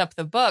we looked up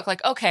the book,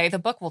 like, okay, the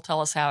book will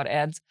tell us how it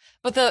ends.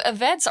 But the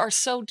events are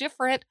so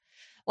different.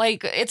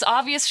 Like, it's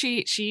obvious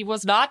she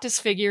was not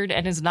disfigured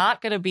and is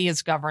not going to be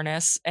his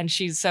governess. And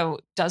so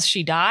does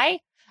she die?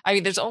 I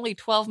mean, there's only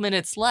 12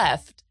 minutes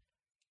left.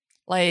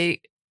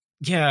 Like,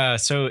 yeah,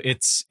 so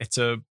it's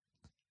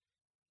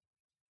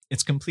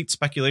complete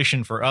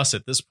speculation for us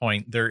at this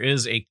point. There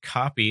is a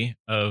copy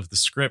of the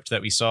script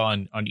that we saw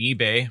on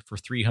eBay for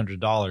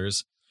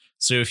 $300.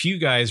 So if you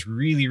guys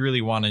really,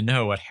 really want to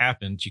know what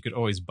happened, you could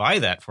always buy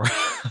that for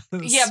us.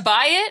 Yeah,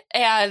 buy it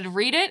and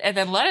read it and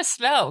then let us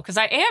know, because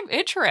I am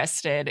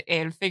interested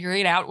in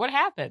figuring out what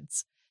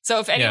happens. So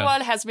if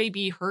anyone has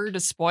maybe heard a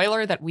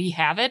spoiler that we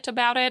haven't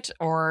about it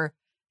or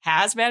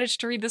has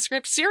managed to read the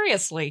script,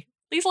 seriously,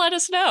 please let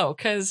us know,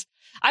 because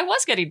I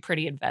was getting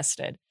pretty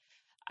invested.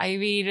 I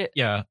mean,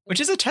 yeah, which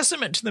is a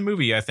testament to the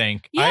movie, I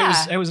think.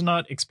 Yeah. I was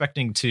not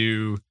expecting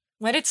to.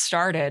 When it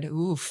started,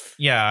 oof.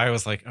 Yeah, I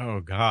was like, oh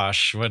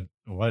gosh,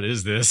 what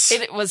is this?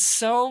 It was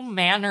so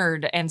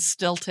mannered and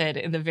stilted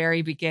in the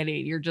very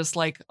beginning. You're just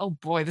like, oh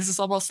boy, this is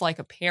almost like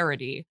a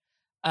parody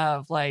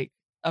of like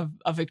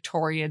a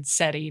Victorian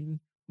setting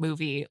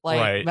movie,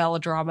 like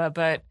melodrama.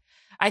 But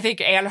I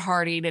think Anne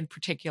Harding in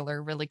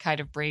particular really kind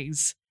of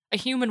brings a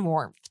human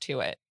warmth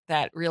to it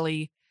that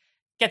really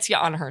gets you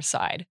on her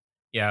side.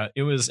 Yeah,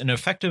 it was an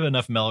effective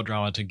enough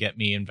melodrama to get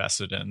me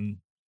invested in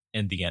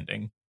the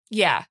ending.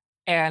 Yeah.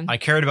 And I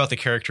cared about the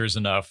characters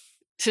enough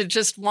to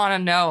just want to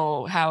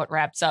know how it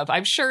wraps up.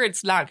 I'm sure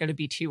it's not going to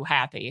be too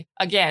happy.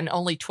 Again,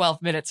 only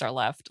 12 minutes are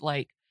left.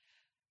 Like,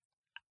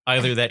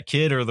 either that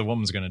kid or the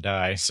woman's going to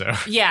die. So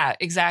yeah,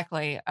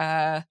 exactly.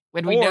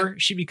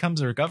 She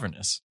becomes her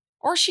governess.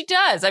 Or she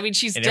does. I mean,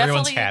 she's and definitely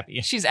everyone's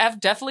happy. She's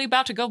definitely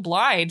about to go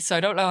blind. So I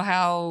don't know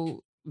how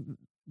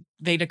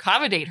they'd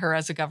accommodate her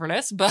as a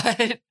governess,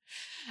 but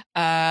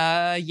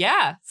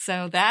yeah.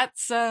 So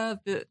that's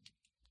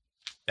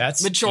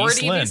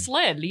majority of East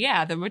Lynne.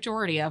 Yeah, the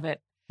majority of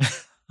it.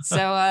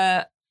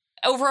 So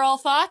overall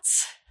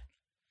thoughts?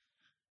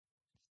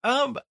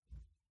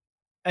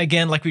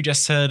 Again, like we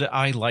just said,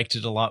 I liked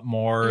it a lot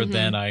more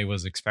than I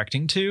was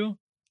expecting to.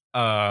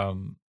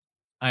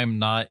 I'm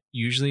not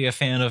usually a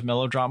fan of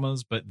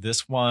melodramas, but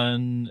this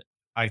one,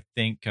 I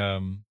think,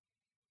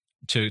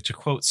 to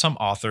quote some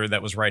author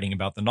that was writing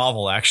about the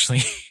novel,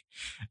 actually,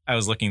 I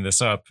was looking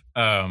this up.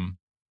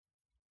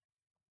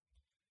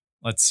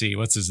 Let's see,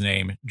 what's his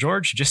name?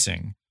 George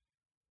Gissing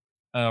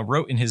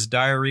wrote in his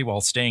diary while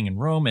staying in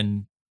Rome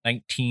in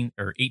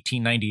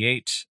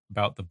 1898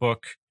 about the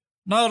book.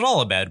 Not at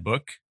all a bad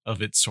book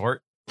of its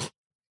sort.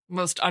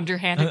 Most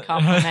underhanded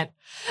compliment.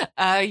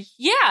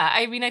 Yeah,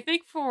 I mean, I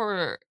think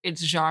for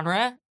its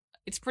genre,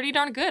 it's pretty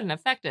darn good and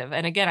effective.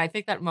 And again, I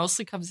think that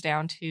mostly comes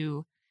down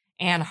to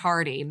Anne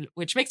Harding,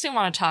 which makes me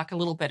want to talk a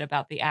little bit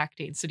about the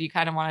acting. So do you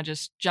kind of want to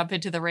just jump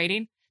into the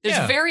rating?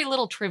 There's very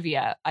little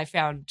trivia I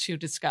found to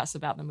discuss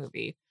about the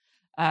movie.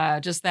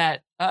 Just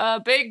that a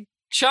big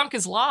chunk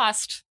is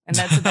lost, and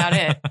that's about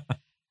it.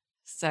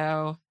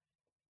 So,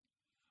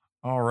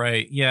 all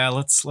right, yeah,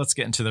 let's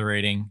get into the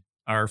rating.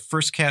 Our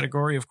first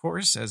category, of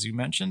course, as you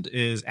mentioned,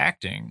 is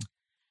acting.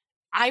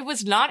 I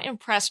was not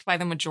impressed by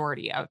the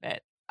majority of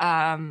it.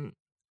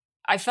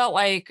 I felt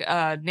like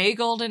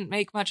Nagel didn't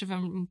make much of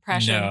an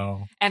impression.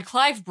 No. And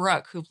Clive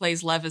Brook, who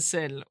plays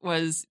Levison,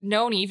 was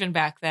known even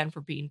back then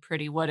for being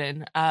pretty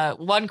wooden.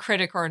 One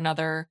critic or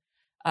another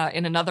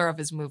in another of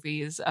his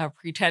movies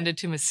pretended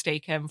to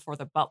mistake him for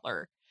the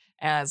butler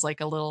as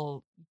like a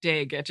little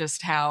dig at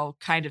just how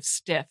kind of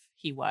stiff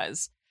he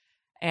was.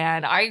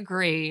 And I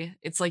agree.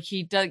 It's like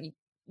you don't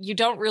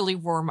really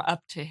warm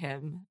up to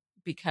him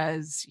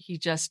because he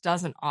just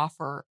doesn't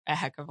offer a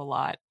heck of a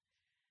lot.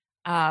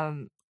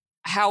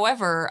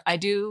 However, I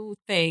do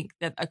think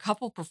that a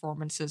couple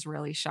performances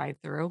really shine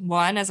through.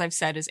 One, as I've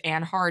said, is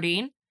Anne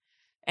Harding.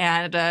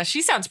 And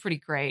she sounds pretty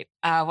great.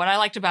 What I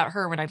liked about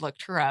her when I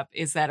looked her up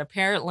is that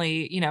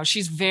apparently,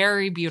 she's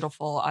very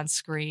beautiful on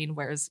screen,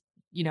 wears,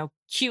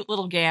 cute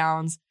little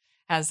gowns,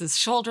 has this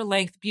shoulder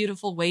length,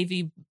 beautiful,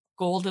 wavy,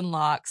 golden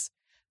locks.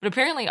 But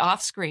apparently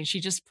off screen, she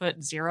just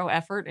put zero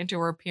effort into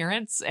her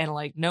appearance and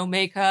like no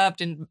makeup,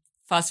 didn't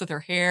fuss with her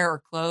hair or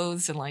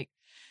clothes. And like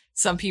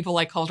some people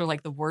called her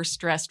like the worst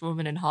dressed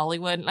woman in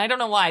Hollywood. And I don't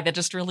know why. That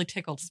just really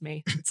tickles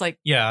me. It's like,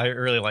 yeah, I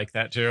really like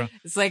that too.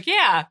 It's like,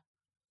 yeah.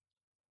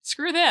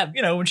 Screw them.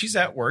 When she's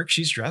at work,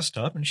 she's dressed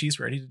up and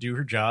she's ready to do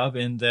her job.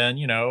 And then,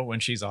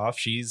 when she's off,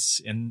 she's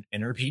in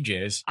her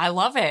PJs. I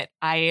love it.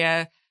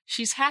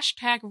 She's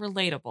hashtag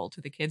relatable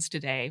to the kids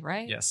today,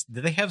 right? Yes.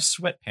 Did they have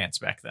sweatpants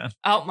back then?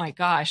 Oh my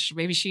gosh.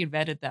 Maybe she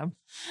invented them.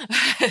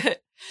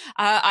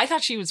 I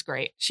thought she was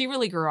great. She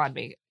really grew on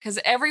me because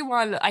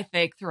everyone I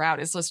think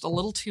throughout is just a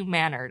little too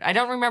mannered. I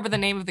don't remember the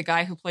name of the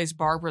guy who plays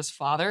Barbara's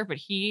father, but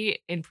he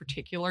in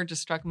particular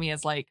just struck me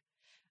as like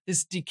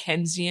this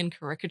Dickensian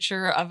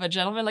caricature of a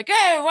gentleman, like,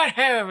 hey, what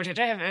happened?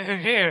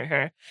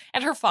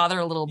 And her father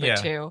a little bit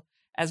too,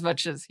 as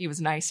much as he was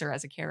nicer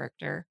as a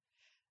character.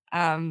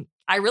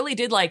 I really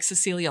did like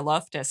Cecilia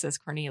Loftus as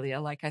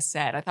Cornelia. Like I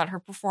said, I thought her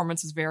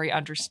performance was very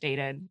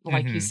understated.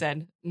 Like you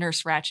said,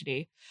 Nurse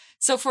Ratchety.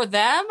 So for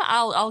them,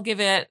 I'll give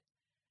it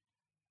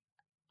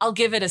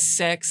a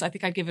 6. I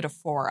think I'd give it a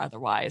 4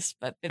 otherwise,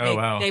 but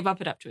they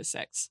bump it up to a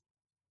 6.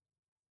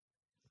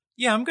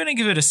 Yeah, I'm going to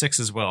give it a 6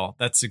 as well.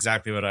 That's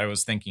exactly what I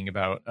was thinking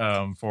about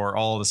for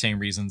all the same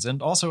reasons.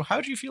 And also,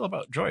 how do you feel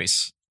about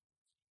Joyce?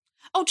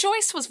 Oh,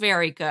 Joyce was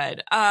very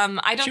good.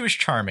 She was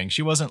charming.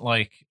 She wasn't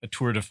like a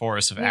tour de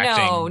force of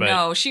acting.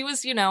 No. She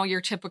was,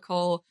 your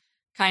typical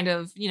kind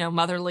of,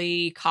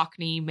 motherly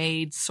Cockney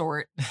maid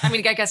sort. I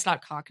mean, I guess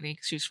not Cockney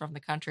because she's from the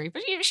country,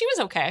 but she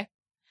was okay.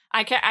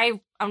 I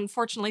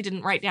unfortunately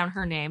didn't write down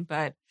her name,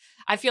 but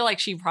I feel like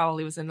she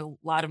probably was in a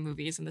lot of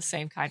movies in the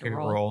same kind of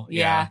role.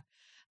 Yeah.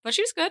 But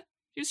she was good.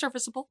 She was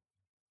serviceable.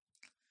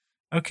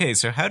 Okay,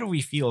 so how do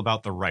we feel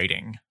about the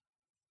writing?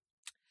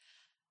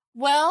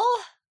 Well,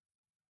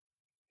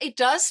 it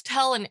does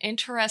tell an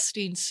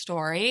interesting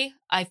story,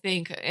 I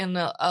think, in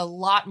a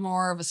lot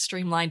more of a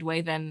streamlined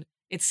way than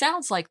it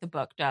sounds like the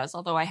book does,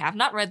 although I have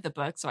not read the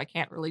book, so I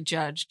can't really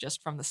judge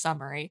just from the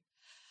summary.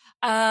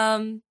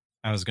 I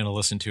was going to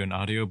listen to an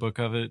audiobook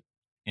of it,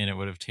 and it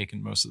would have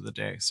taken most of the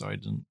day, so I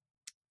didn't.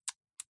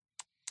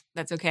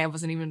 That's okay. I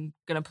wasn't even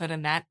going to put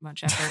in that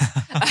much effort.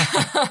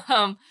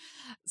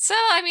 So,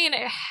 I mean,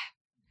 I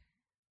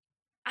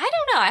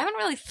don't know. I haven't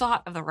really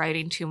thought of the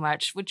writing too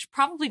much, which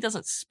probably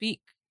doesn't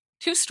speak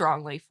too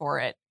strongly for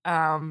it.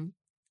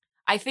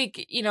 I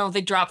think,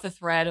 they drop the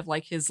thread of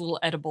like his little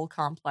edible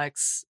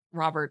complex,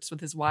 Roberts with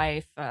his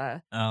wife.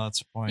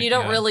 That's a point. You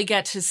don't really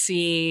get to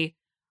see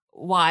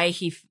why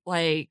he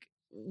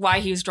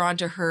was drawn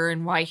to her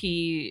and why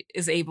he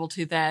is able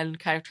to then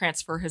kind of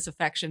transfer his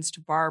affections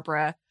to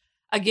Barbara.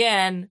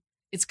 Again,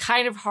 it's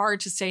kind of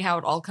hard to say how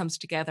it all comes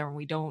together when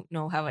we don't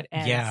know how it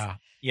ends.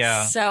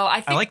 Yeah. So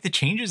I like the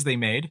changes they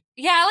made.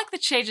 Yeah, I like the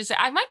changes.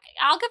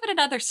 I'll give it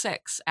another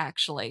 6,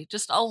 actually.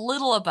 Just a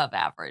little above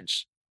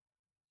average.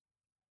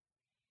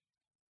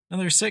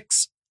 Another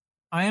 6.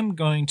 I think I'm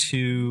going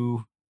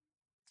to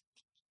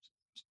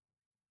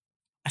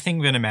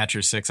match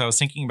your 6. I was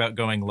thinking about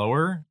going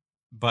lower,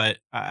 but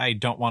I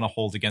don't want to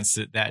hold against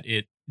it that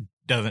it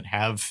doesn't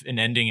have an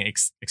ending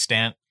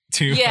extent.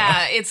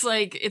 Yeah, it's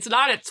like it's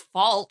not its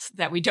fault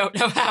that we don't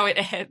know how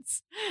it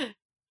ends.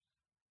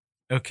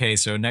 Okay,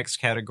 so next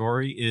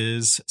category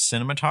is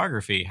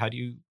cinematography.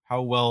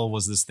 How well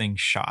was this thing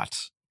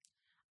shot?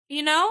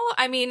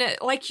 I mean,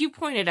 like you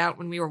pointed out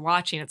when we were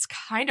watching, it's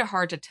kind of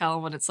hard to tell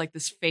when it's like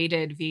this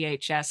faded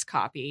VHS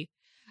copy.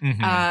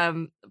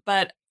 Mm-hmm.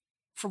 But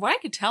from what I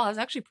could tell, I was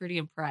actually pretty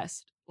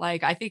impressed.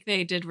 Like, I think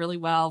they did really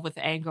well with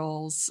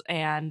angles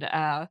and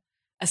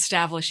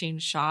establishing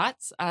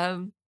shots. I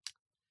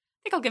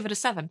think I'll give it a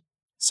 7.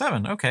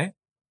 7. Okay.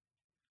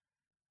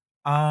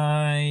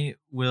 I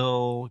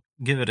will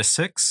give it a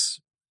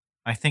 6.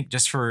 I think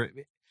just for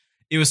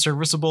it was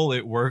serviceable.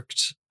 It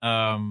worked.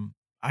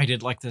 I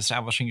did like the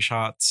establishing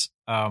shots,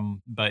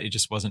 but it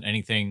just wasn't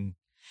anything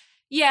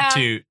Yeah.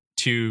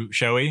 too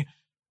showy.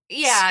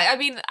 Yeah, I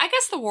mean, I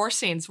guess the war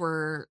scenes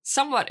were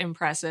somewhat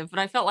impressive, but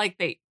I felt like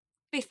they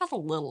felt a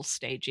little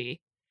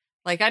stagey.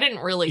 Like, I didn't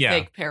really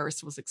think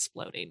Paris was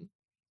exploding.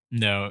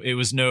 No, it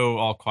was no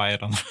All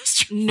Quiet on the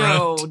Western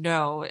Front.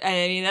 No.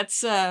 I mean,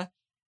 that's a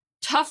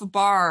tough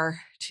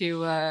bar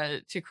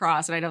to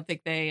cross, and I don't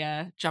think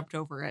they jumped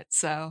over it.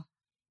 So,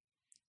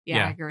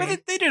 yeah, I agree.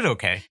 But they did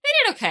okay. They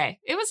did okay.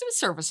 It was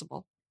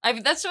serviceable. I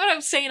mean, that's what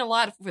I'm saying a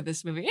lot for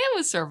this movie. It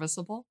was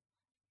serviceable.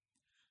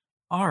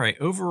 All right.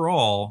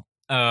 Overall,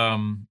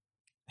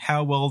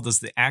 how well does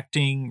the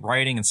acting,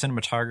 writing, and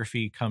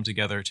cinematography come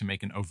together to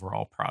make an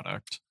overall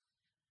product?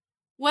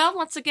 Well,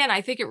 once again,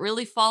 I think it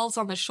really falls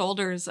on the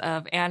shoulders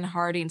of Anne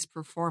Harding's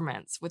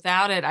performance.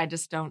 Without it, I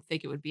just don't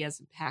think it would be as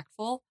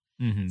impactful.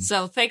 Mm-hmm.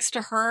 So thanks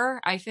to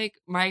her, I think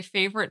my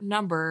favorite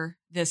number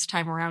this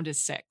time around is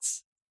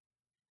 6.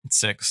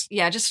 6.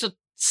 Yeah, just a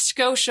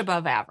skosh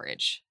above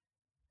average.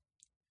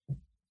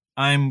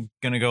 I'm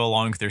going to go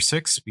along with their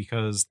 6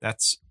 because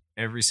that's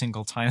every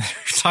single time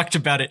we've talked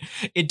about it.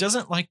 It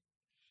doesn't like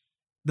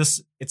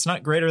this. It's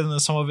not greater than the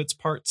sum of its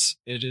parts.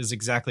 It is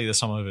exactly the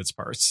sum of its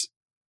parts.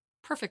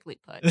 Perfectly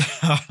put.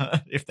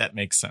 If that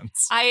makes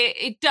sense.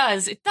 It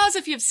does. It does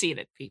if you've seen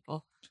it,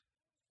 people.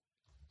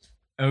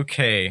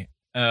 Okay.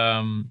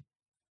 Now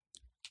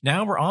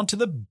we're on to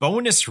the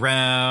bonus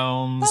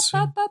rounds.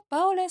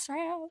 Bonus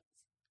rounds.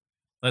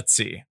 Let's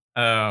see.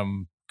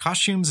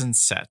 Costumes and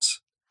set.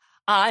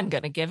 I'm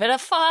going to give it a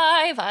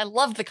 5. I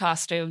love the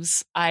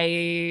costumes.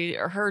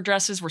 Her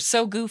dresses were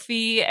so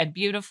goofy and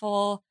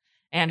beautiful,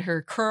 and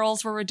her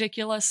curls were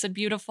ridiculous and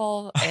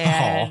beautiful.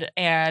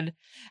 And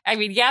I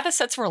mean, yeah, the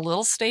sets were a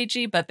little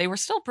stagey, but they were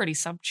still pretty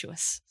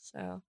sumptuous.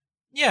 So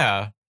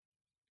yeah,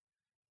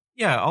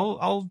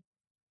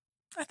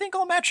 I think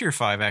I'll match your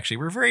 5. Actually,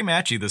 we're very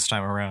matchy this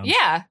time around.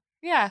 Yeah.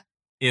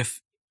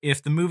 If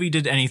the movie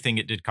did anything,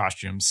 it did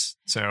costumes.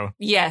 So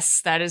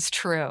yes, that is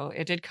true.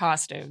 It did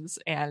costumes,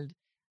 and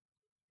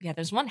yeah,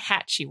 there's one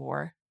hat she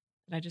wore,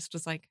 and I just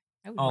was like,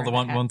 the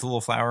one with the little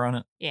flower on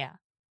it. Yeah,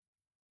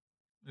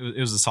 it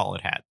was a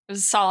solid hat. It was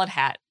a solid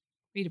hat.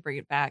 We need to bring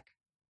it back.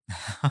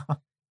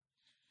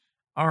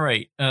 All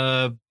right,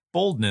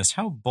 boldness.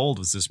 How bold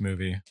was this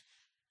movie?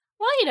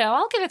 Well,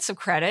 I'll give it some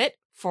credit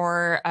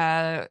for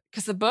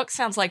because the book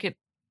sounds like it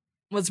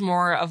was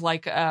more of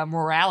like a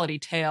morality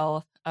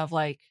tale of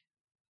like,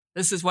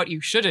 this is what you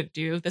shouldn't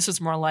do. This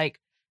is more like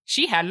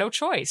she had no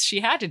choice. She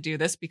had to do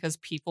this because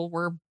people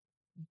were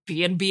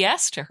being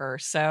BS to her.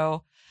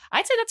 So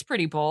I'd say that's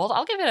pretty bold.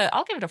 I'll give it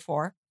a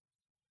 4.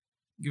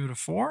 Give it a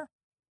 4?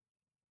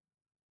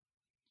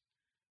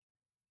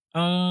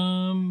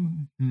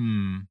 I'll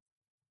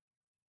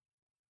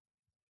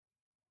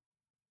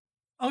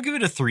give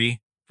it a 3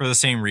 for the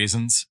same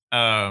reasons.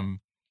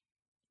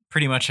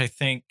 Pretty much, I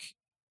think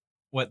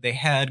what they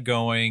had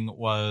going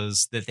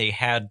was that they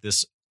had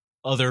this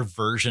other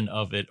version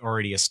of it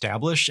already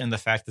established, and the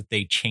fact that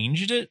they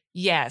changed it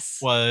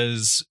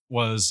was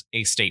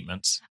a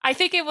statement. I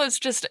think it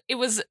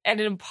was in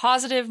a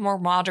positive, more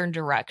modern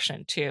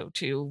direction too,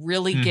 to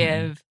really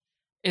give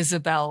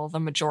Isabel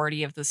the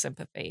majority of the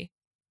sympathy.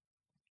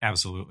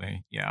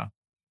 Absolutely. Yeah.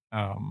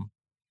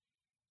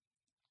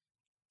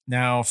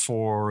 Now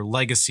for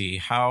legacy,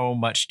 how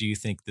much do you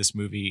think this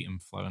movie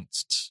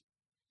influenced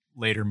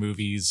later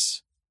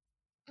movies?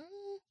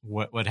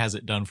 What has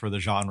it done for the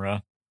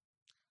genre?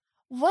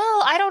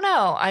 Well, I don't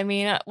know. I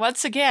mean,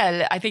 once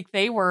again, I think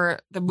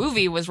the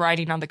movie was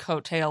riding on the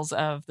coattails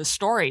of the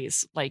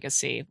story's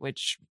legacy,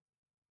 which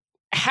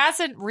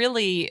hasn't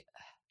really,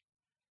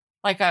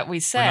 like we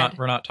said.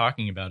 We're not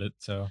talking about it,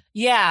 so.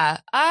 Yeah.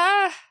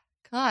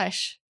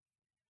 Gosh.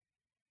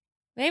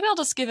 Maybe I'll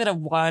just give it a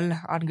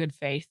 1 on good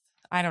faith.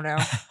 I don't know.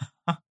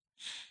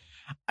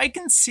 I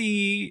can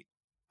see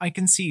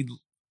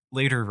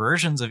later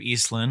versions of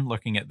Eastland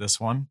looking at this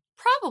one.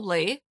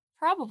 Probably.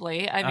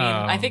 I mean,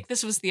 I think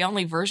this was the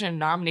only version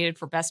nominated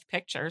for Best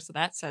Picture, so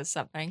that says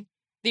something.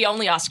 The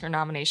only Oscar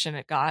nomination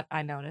it got,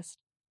 I noticed.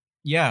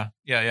 Yeah.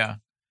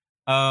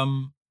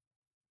 I'm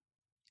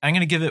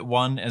going to give it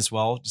 1 as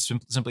well, just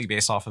simply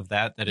based off of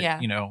that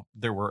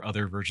there were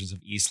other versions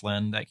of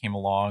Eastland that came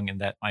along,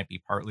 and that might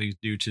be partly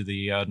due to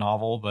the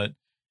novel, but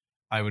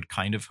I would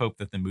kind of hope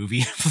that the movie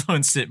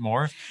influenced it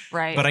more.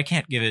 Right. But I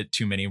can't give it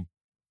too many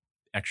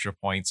extra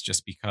points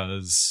just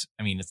because,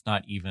 I mean, it's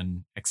not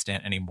even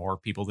extant anymore.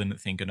 People didn't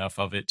think enough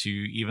of it to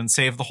even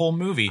save the whole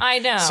movie. I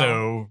know.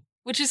 So,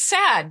 which is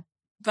sad,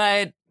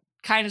 but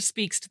kind of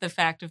speaks to the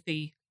fact of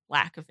the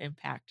lack of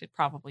impact it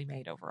probably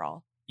made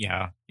overall.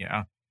 Yeah.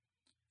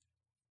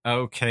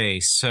 Okay,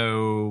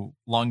 so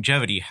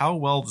longevity. How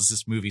well does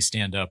this movie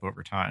stand up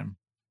over time?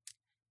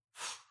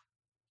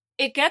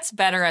 It gets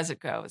better as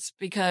it goes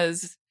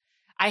because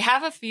I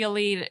have a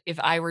feeling if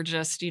I were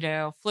just,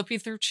 flipping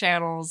through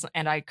channels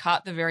and I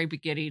caught the very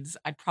beginnings,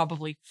 I'd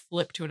probably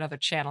flip to another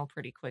channel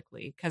pretty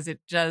quickly because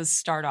it does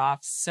start off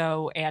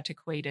so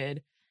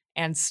antiquated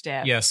and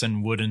stiff. Yes,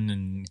 and wooden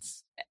and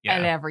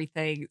and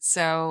everything.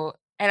 So,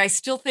 and I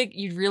still think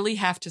you really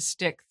have to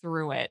stick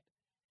with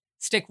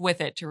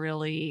it to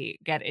really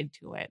get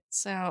into it.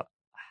 So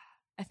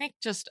I think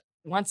just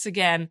once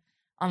again,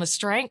 on the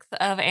strength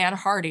of Anne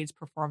Harding's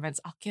performance,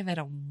 I'll give it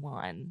a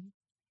 1.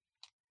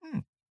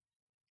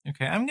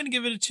 Okay, I'm going to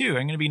give it a 2.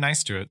 I'm going to be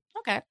nice to it.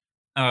 Okay.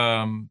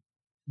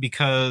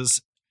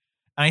 Because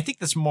I think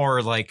that's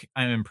more like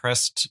I'm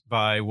impressed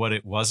by what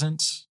it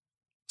wasn't.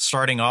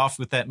 Starting off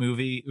with that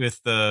movie,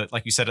 with the,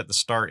 like you said at the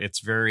start,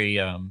 it's very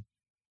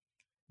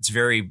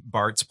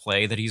Bart's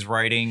play that he's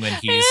writing when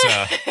he's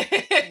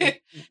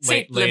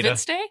St.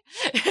 Blevins Day.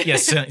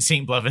 Yes,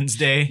 St. Blevins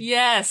Day.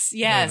 Yes.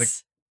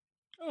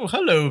 Oh,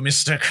 hello,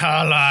 Mr.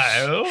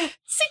 Carlyle.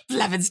 St.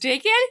 Blevins Day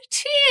again?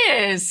 It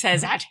is,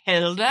 says Aunt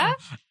Hilda.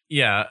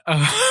 Yeah.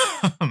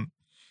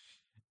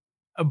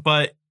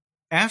 But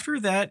after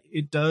that,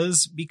 it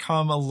does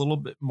become a little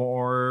bit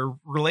more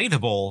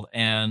relatable.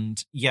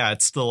 And yeah,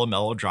 it's still a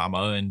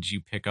melodrama and you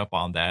pick up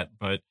on that.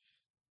 But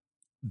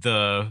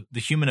the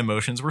human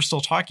emotions, we're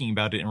still talking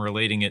about it and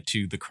relating it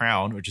to The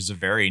Crown, which is a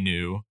very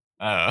new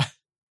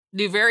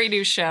very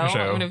new show,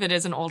 even if it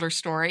is an older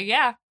story.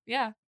 Yeah.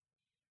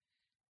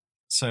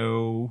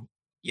 So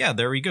yeah,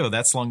 there we go.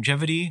 That's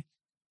longevity.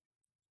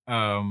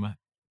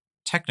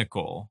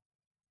 Technical.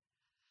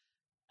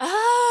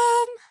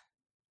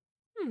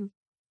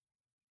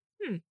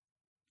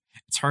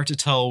 It's hard to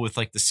tell with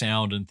like the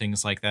sound and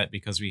things like that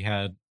because we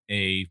had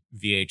a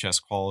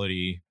VHS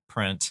quality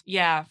print.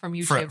 Yeah, from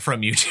YouTube.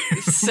 From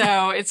YouTube.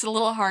 So it's a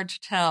little hard to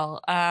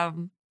tell.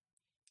 Like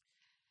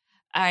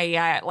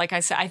I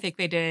said, I think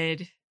they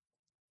did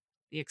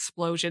the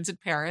explosions in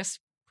Paris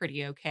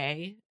pretty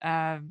okay.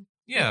 Yeah.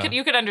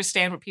 You could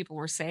understand what people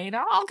were saying.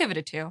 I'll give it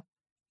a 2.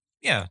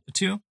 Yeah, a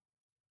 2.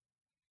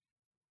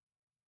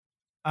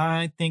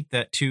 I think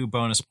that 2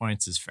 bonus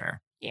points is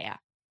fair. Yeah.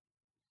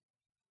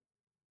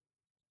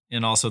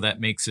 And also that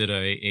makes it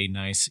a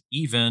nice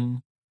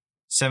even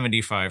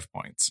 75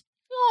 points.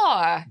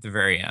 Oh, at the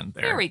very end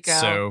there. There we go.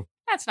 So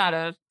that's not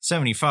a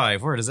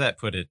 75. Where does that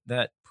put it?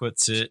 That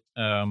puts it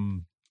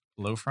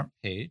below front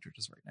page, which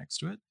is right next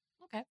to it.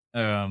 Okay.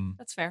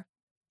 That's fair.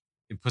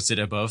 It puts it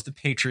above The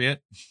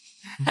Patriot.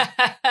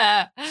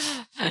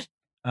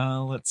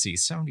 Let's see,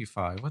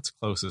 75. What's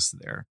closest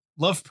there?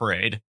 Love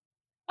Parade.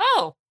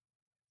 Oh,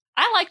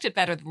 I liked it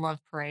better than Love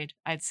Parade,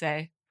 I'd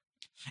say.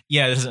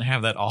 Yeah, it doesn't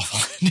have that awful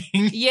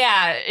ending.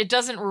 Yeah, it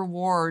doesn't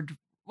reward.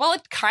 Well,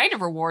 it kind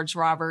of rewards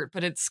Robert,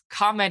 but it's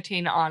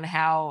commenting on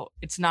how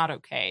it's not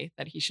okay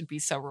that he should be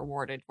so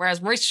rewarded.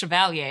 Whereas Maurice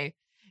Chevalier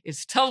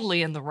is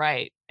totally in the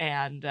right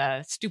and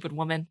stupid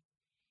woman.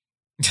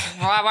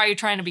 Why are you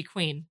trying to be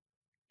queen?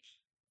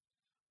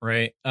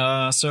 Right.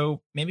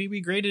 So maybe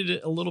we graded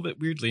it a little bit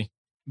weirdly,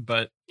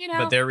 but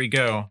there we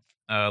go.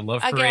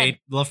 Love Parade,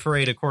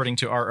 according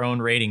to our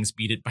own ratings,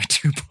 beat it by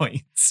 2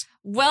 points.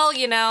 Well,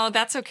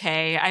 that's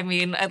okay. I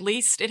mean, at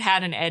least it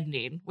had an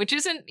ending, which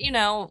isn't,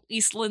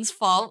 East Lynn's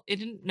fault. It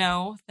didn't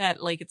know that,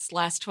 its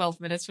last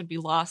 12 minutes would be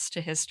lost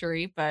to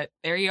history, but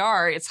there you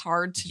are. It's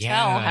hard to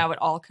tell how it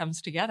all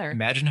comes together.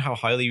 Imagine how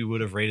highly we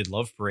would have rated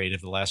Love Parade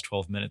if the last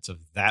 12 minutes of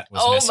that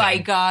was missing. My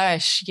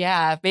gosh,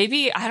 yeah.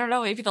 Maybe, I don't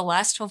know, maybe the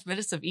last 12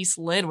 minutes of East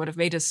Lynn would have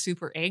made us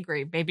super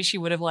angry. Maybe she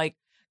would have,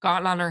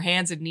 gotten on her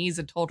hands and knees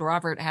and told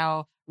Robert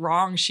how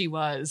wrong she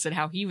was and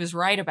how he was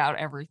right about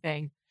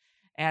everything.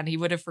 And he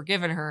would have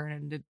forgiven her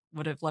and it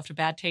would have left a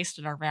bad taste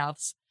in our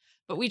mouths.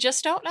 But we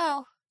just don't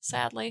know,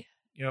 sadly.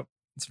 Yep.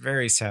 It's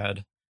very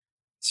sad.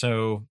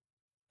 So,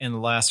 and the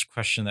last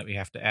question that we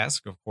have to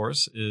ask, of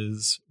course,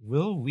 is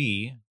will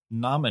we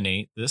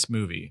nominate this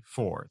movie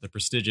for the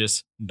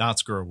prestigious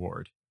Knotzker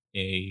Award,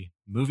 a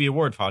movie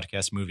award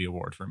podcast movie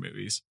award for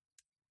movies?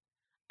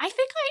 I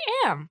think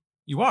I am.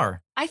 You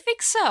are? I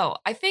think so.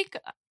 I think,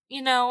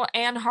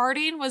 Anne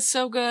Harding was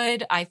so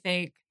good. I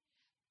think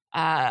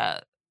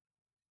it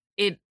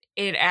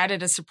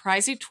added a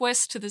surprising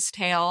twist to this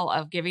tale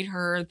of giving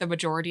her the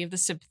majority of the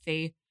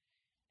sympathy.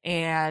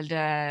 And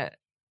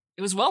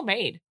it was well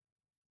made,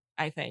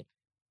 I think.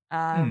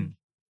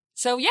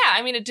 So, yeah,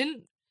 I mean, it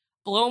didn't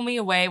blow me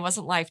away,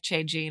 wasn't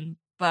life-changing,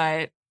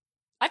 but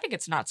I think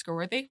it's Knotzker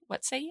worthy.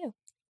 What say you?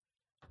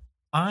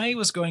 I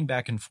was going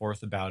back and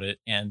forth about it,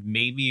 and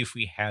maybe if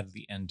we had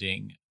the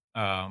ending,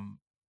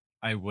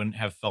 I wouldn't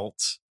have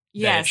felt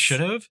that it should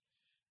have.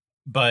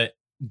 But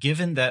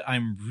given that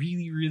I'm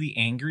really, really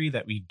angry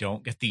that we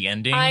don't get the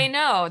ending, I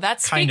know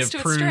that speaks to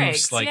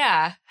its strengths.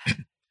 Yeah,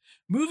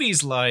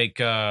 movies like,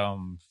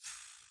 even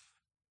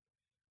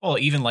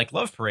like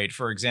Love Parade,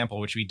 for example,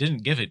 which we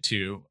didn't give it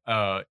to.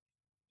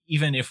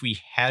 Even if we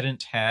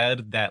hadn't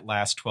had that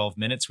last 12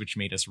 minutes, which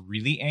made us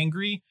really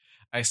angry,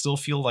 I still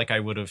feel like I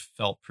would have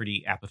felt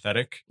pretty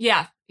apathetic.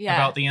 Yeah.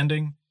 About the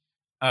ending.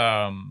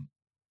 But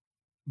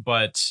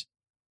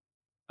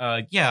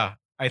I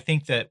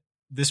think that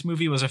this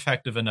movie was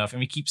effective enough, and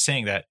we keep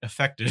saying that,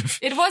 effective.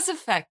 It was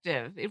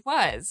effective. It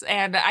was.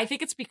 And I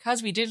think it's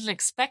because we didn't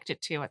expect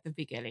it to at the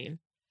beginning.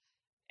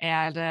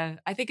 And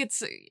I think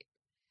it's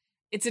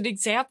an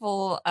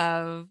example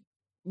of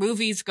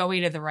movies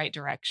going in the right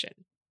direction.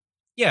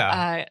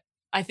 Yeah.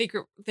 I think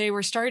they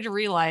were starting to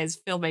realize,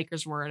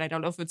 filmmakers were, and I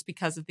don't know if it's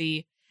because of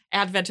the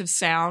advent of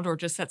sound or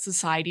just that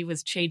society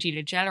was changing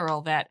in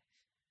general, that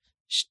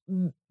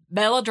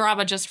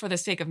melodrama just for the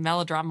sake of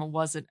melodrama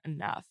wasn't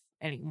enough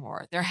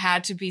anymore. There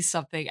had to be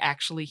something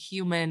actually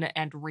human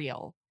and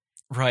real.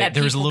 Right.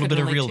 There was a little bit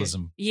of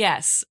realism.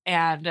 Yes.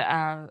 And,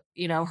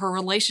 her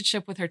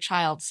relationship with her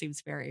child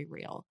seems very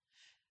real.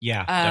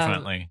 Yeah,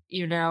 definitely.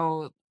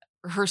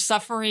 Her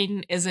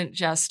suffering isn't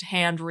just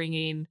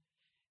hand-wringing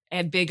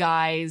and big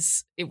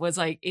eyes. It was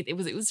like, it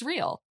was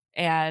real.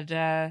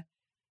 And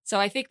so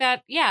I think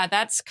that,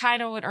 that's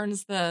kind of what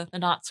earns the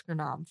Oscar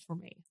nom for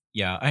me.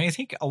 Yeah, I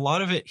think a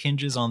lot of it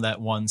hinges on that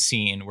one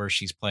scene where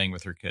she's playing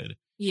with her kid.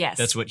 Yes.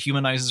 That's what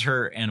humanizes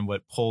her and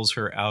what pulls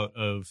her out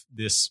of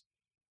this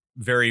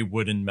very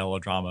wooden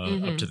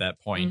melodrama up to that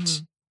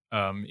point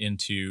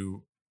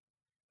into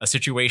a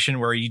situation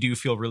where you do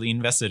feel really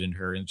invested in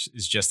her. And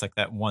it's just like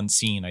that one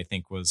scene, I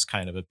think, was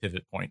kind of a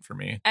pivot point for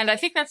me. And I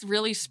think that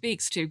really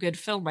speaks to good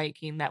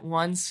filmmaking, that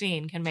one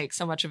scene can make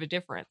so much of a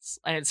difference.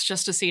 And it's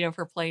just a scene of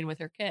her playing with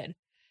her kid.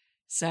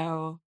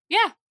 So,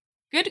 yeah,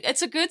 good.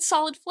 It's a good,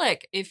 solid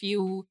flick.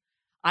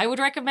 I would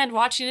recommend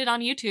watching it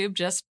on YouTube.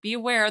 Just be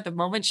aware the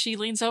moment she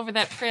leans over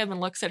that prim and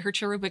looks at her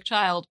cherubic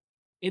child,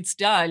 it's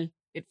done.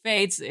 It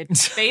fades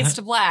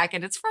to black,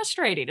 and it's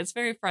frustrating. It's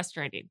very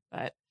frustrating,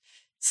 but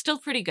still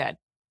pretty good.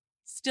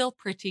 Still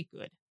pretty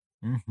good.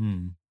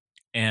 Mm-hmm.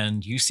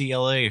 And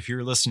UCLA, if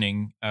you're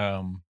listening,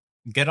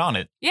 get on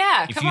it.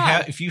 Yeah,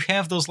 if you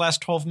have those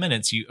last 12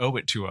 minutes, you owe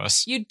it to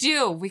us. You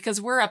do,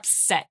 because we're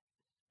upset.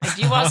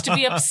 Do you want us to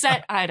be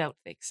upset? I don't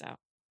think so.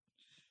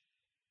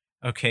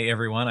 Okay,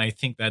 everyone, I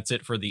think that's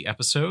it for the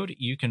episode.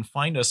 You can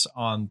find us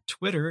on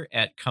Twitter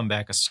at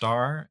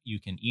comebackastar. You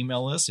can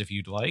email us if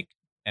you'd like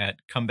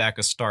at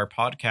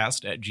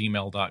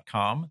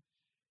comebackastarpodcast@gmail.com.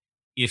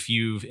 If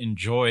you've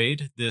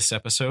enjoyed this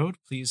episode,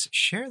 please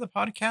share the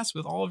podcast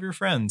with all of your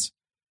friends.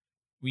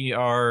 We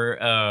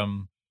are,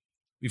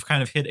 we've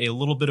kind of hit a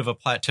little bit of a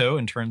plateau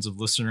in terms of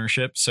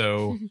listenership,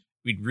 so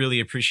we'd really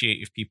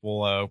appreciate if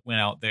people went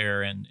out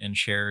there and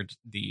shared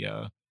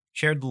the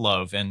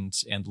love and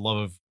love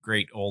of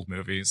great old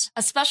movies.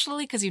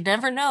 Especially because you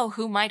never know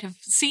who might have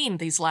seen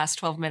these last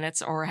 12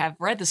 minutes or have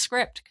read the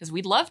script, because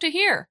we'd love to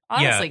hear.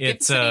 Honestly, give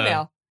us an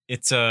email.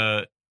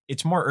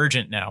 It's more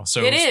urgent now,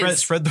 so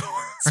spread the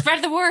word.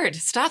 Spread the word.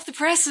 Stop the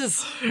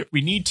presses.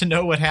 We need to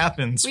know what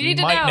happens. We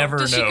might never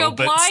Does know, she go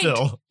but blind?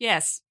 Still.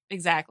 Yes,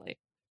 exactly.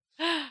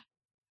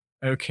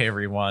 Okay,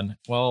 everyone.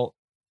 Well,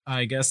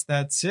 I guess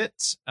that's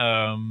it.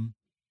 We're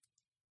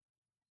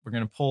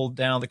going to pull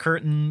down the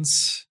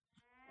curtains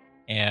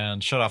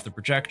and shut off the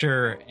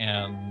projector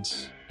and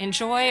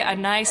enjoy a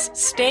nice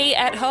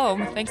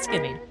stay-at-home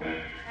Thanksgiving.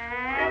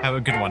 Have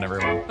a good one,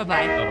 everyone.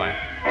 Bye-bye. Bye-bye.